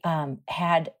 we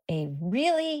had a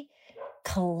really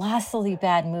colossally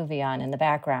bad movie on in the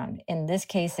background. In this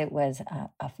case, it was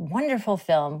a wonderful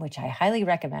film, which I highly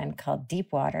recommend, called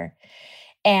Deep Water.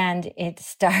 And it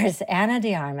stars Ana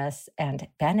de Armas and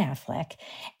Ben Affleck.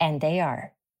 And they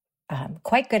are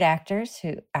quite good actors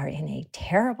who are in a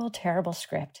terrible, terrible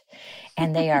script.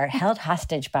 And they are held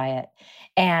hostage by it.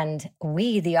 And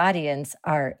we, the audience,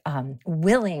 are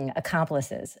willing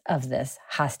accomplices of this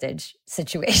hostage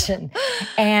situation.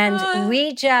 And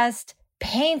we just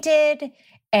painted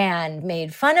and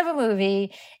made fun of a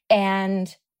movie.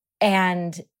 And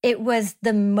it was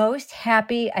the most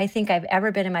happy I think I've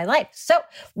ever been in my life. So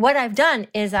what I've done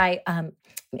is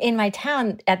in my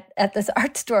town at this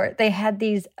art store, they had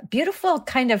these beautiful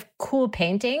kind of cool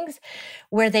paintings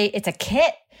where it's a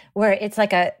kit where it's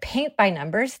like a paint by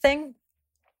numbers thing.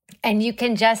 And you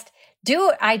can just do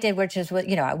what I did, which is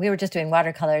we were just doing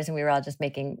watercolors and we were all just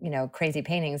making, crazy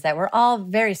paintings that were all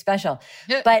very special.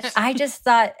 But I just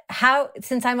thought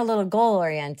since I'm a little goal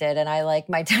oriented and I like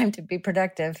my time to be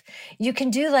productive, you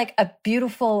can do like a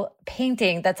beautiful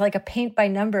painting that's like a paint by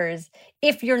numbers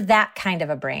if you're that kind of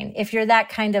a brain, if you're that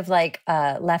kind of like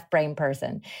a left brain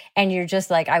person and you're just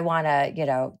like, I want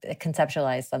to,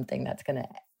 conceptualize something that's going to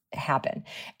happen.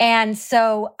 And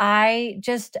so I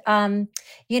just, I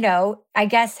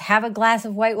guess have a glass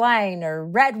of white wine or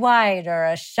red wine or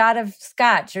a shot of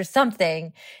scotch or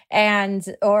something.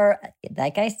 Or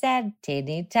like I said,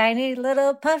 teeny tiny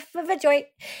little puff of a joint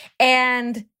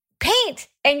and paint.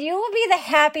 And you will be the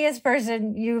happiest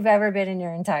person you've ever been in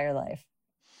your entire life.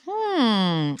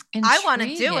 I want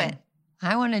to do it.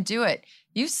 I want to do it.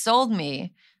 You sold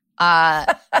me.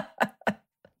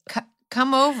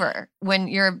 Come over when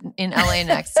you're in LA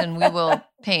next and we will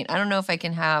paint. I don't know if I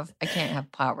can't have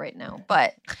pot right now,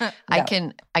 but no, I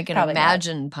can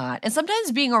imagine pot. And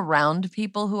sometimes being around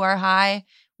people who are high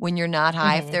when you're not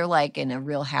high, if they're like in a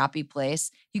real happy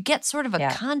place, you get sort of a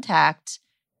contact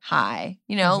high,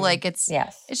 like it's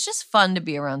just fun to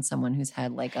be around someone who's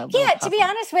had like a to be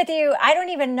honest with you, I don't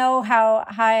even know how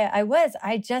high I was.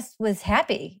 I just was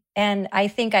happy, and I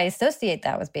think I associate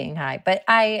that with being high, but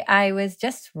I was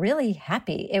just really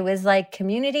happy. It was like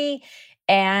community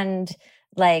and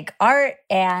like art,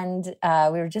 and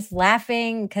we were just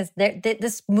laughing because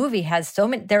this movie has so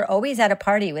many. They're always at a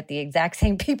party with the exact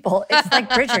same people. It's like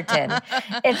Bridgerton.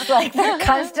 It's like they're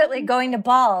constantly going to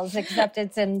balls, except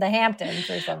it's in the Hamptons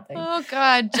or something. Oh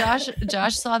God,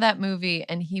 Josh saw that movie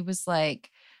and he was like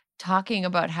talking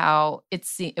about how it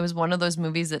was one of those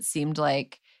movies that seemed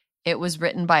like it was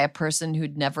written by a person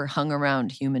who'd never hung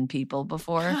around human people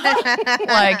before.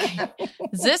 Like,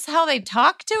 is this how they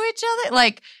talk to each other?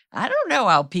 Like, I don't know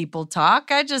how people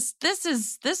talk. This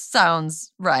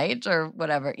sounds right or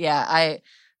whatever. Yeah,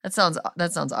 that sounds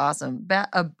awesome.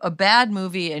 A bad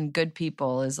movie and good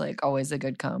people is like always a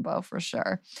good combo for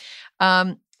sure.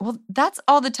 Well, that's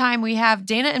all the time we have.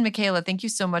 Dana and Michaela, thank you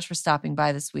so much for stopping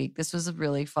by this week. This was a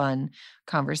really fun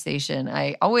conversation.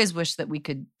 I always wish that we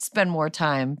could spend more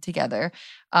time together.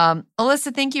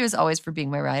 Alyssa, thank you as always for being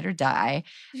my ride or die.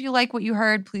 If you like what you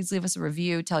heard, please leave us a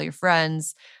review, tell your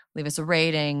friends, leave us a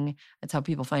rating. That's how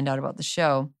people find out about the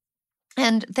show.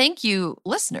 And thank you,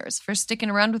 listeners, for sticking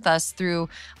around with us through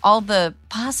all the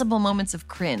possible moments of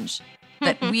cringe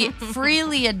that we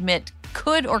freely admit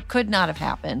could or could not have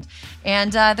happened.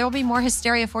 And there will be more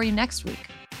hysteria for you next week.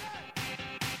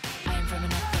 I am from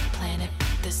another planet.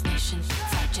 This nation,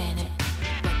 fuck Janet.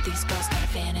 But these girls gotta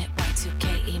fan it.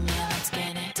 Y2K, email and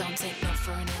scan it. Don't take no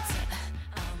for an answer.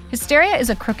 Hysteria is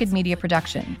a Crooked Media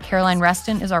production. Caroline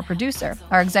Reston is our producer.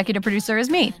 Our executive producer is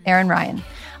me, Erin Ryan.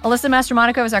 Alyssa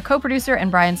Mastromonaco is our co-producer, and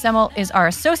Brian Semmel is our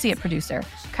associate producer.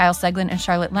 Kyle Seglin and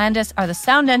Charlotte Landis are the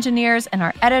sound engineers, and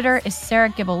our editor is Sarah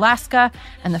Gibalaska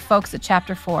and the folks at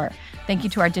Chapter 4. Thank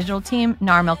you to our digital team,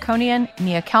 Nar Melkonian,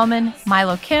 Nia Kelman,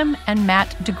 Milo Kim, and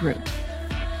Matt DeGroot.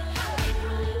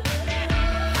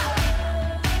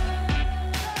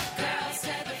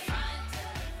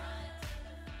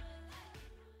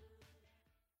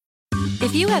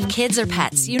 If you have kids or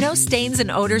pets, you know stains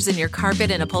and odors in your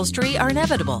carpet and upholstery are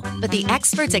inevitable. But the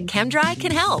experts at ChemDry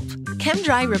can help.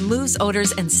 ChemDry removes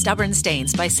odors and stubborn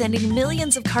stains by sending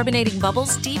millions of carbonating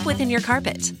bubbles deep within your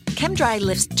carpet. ChemDry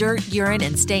lifts dirt, urine,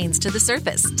 and stains to the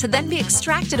surface to then be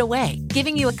extracted away,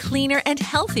 giving you a cleaner and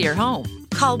healthier home.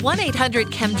 Call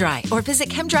 1-800-ChemDry or visit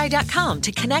ChemDry.com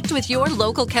to connect with your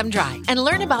local ChemDry and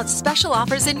learn about special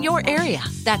offers in your area.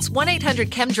 That's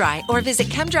 1-800-ChemDry or visit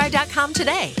ChemDry.com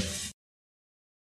today.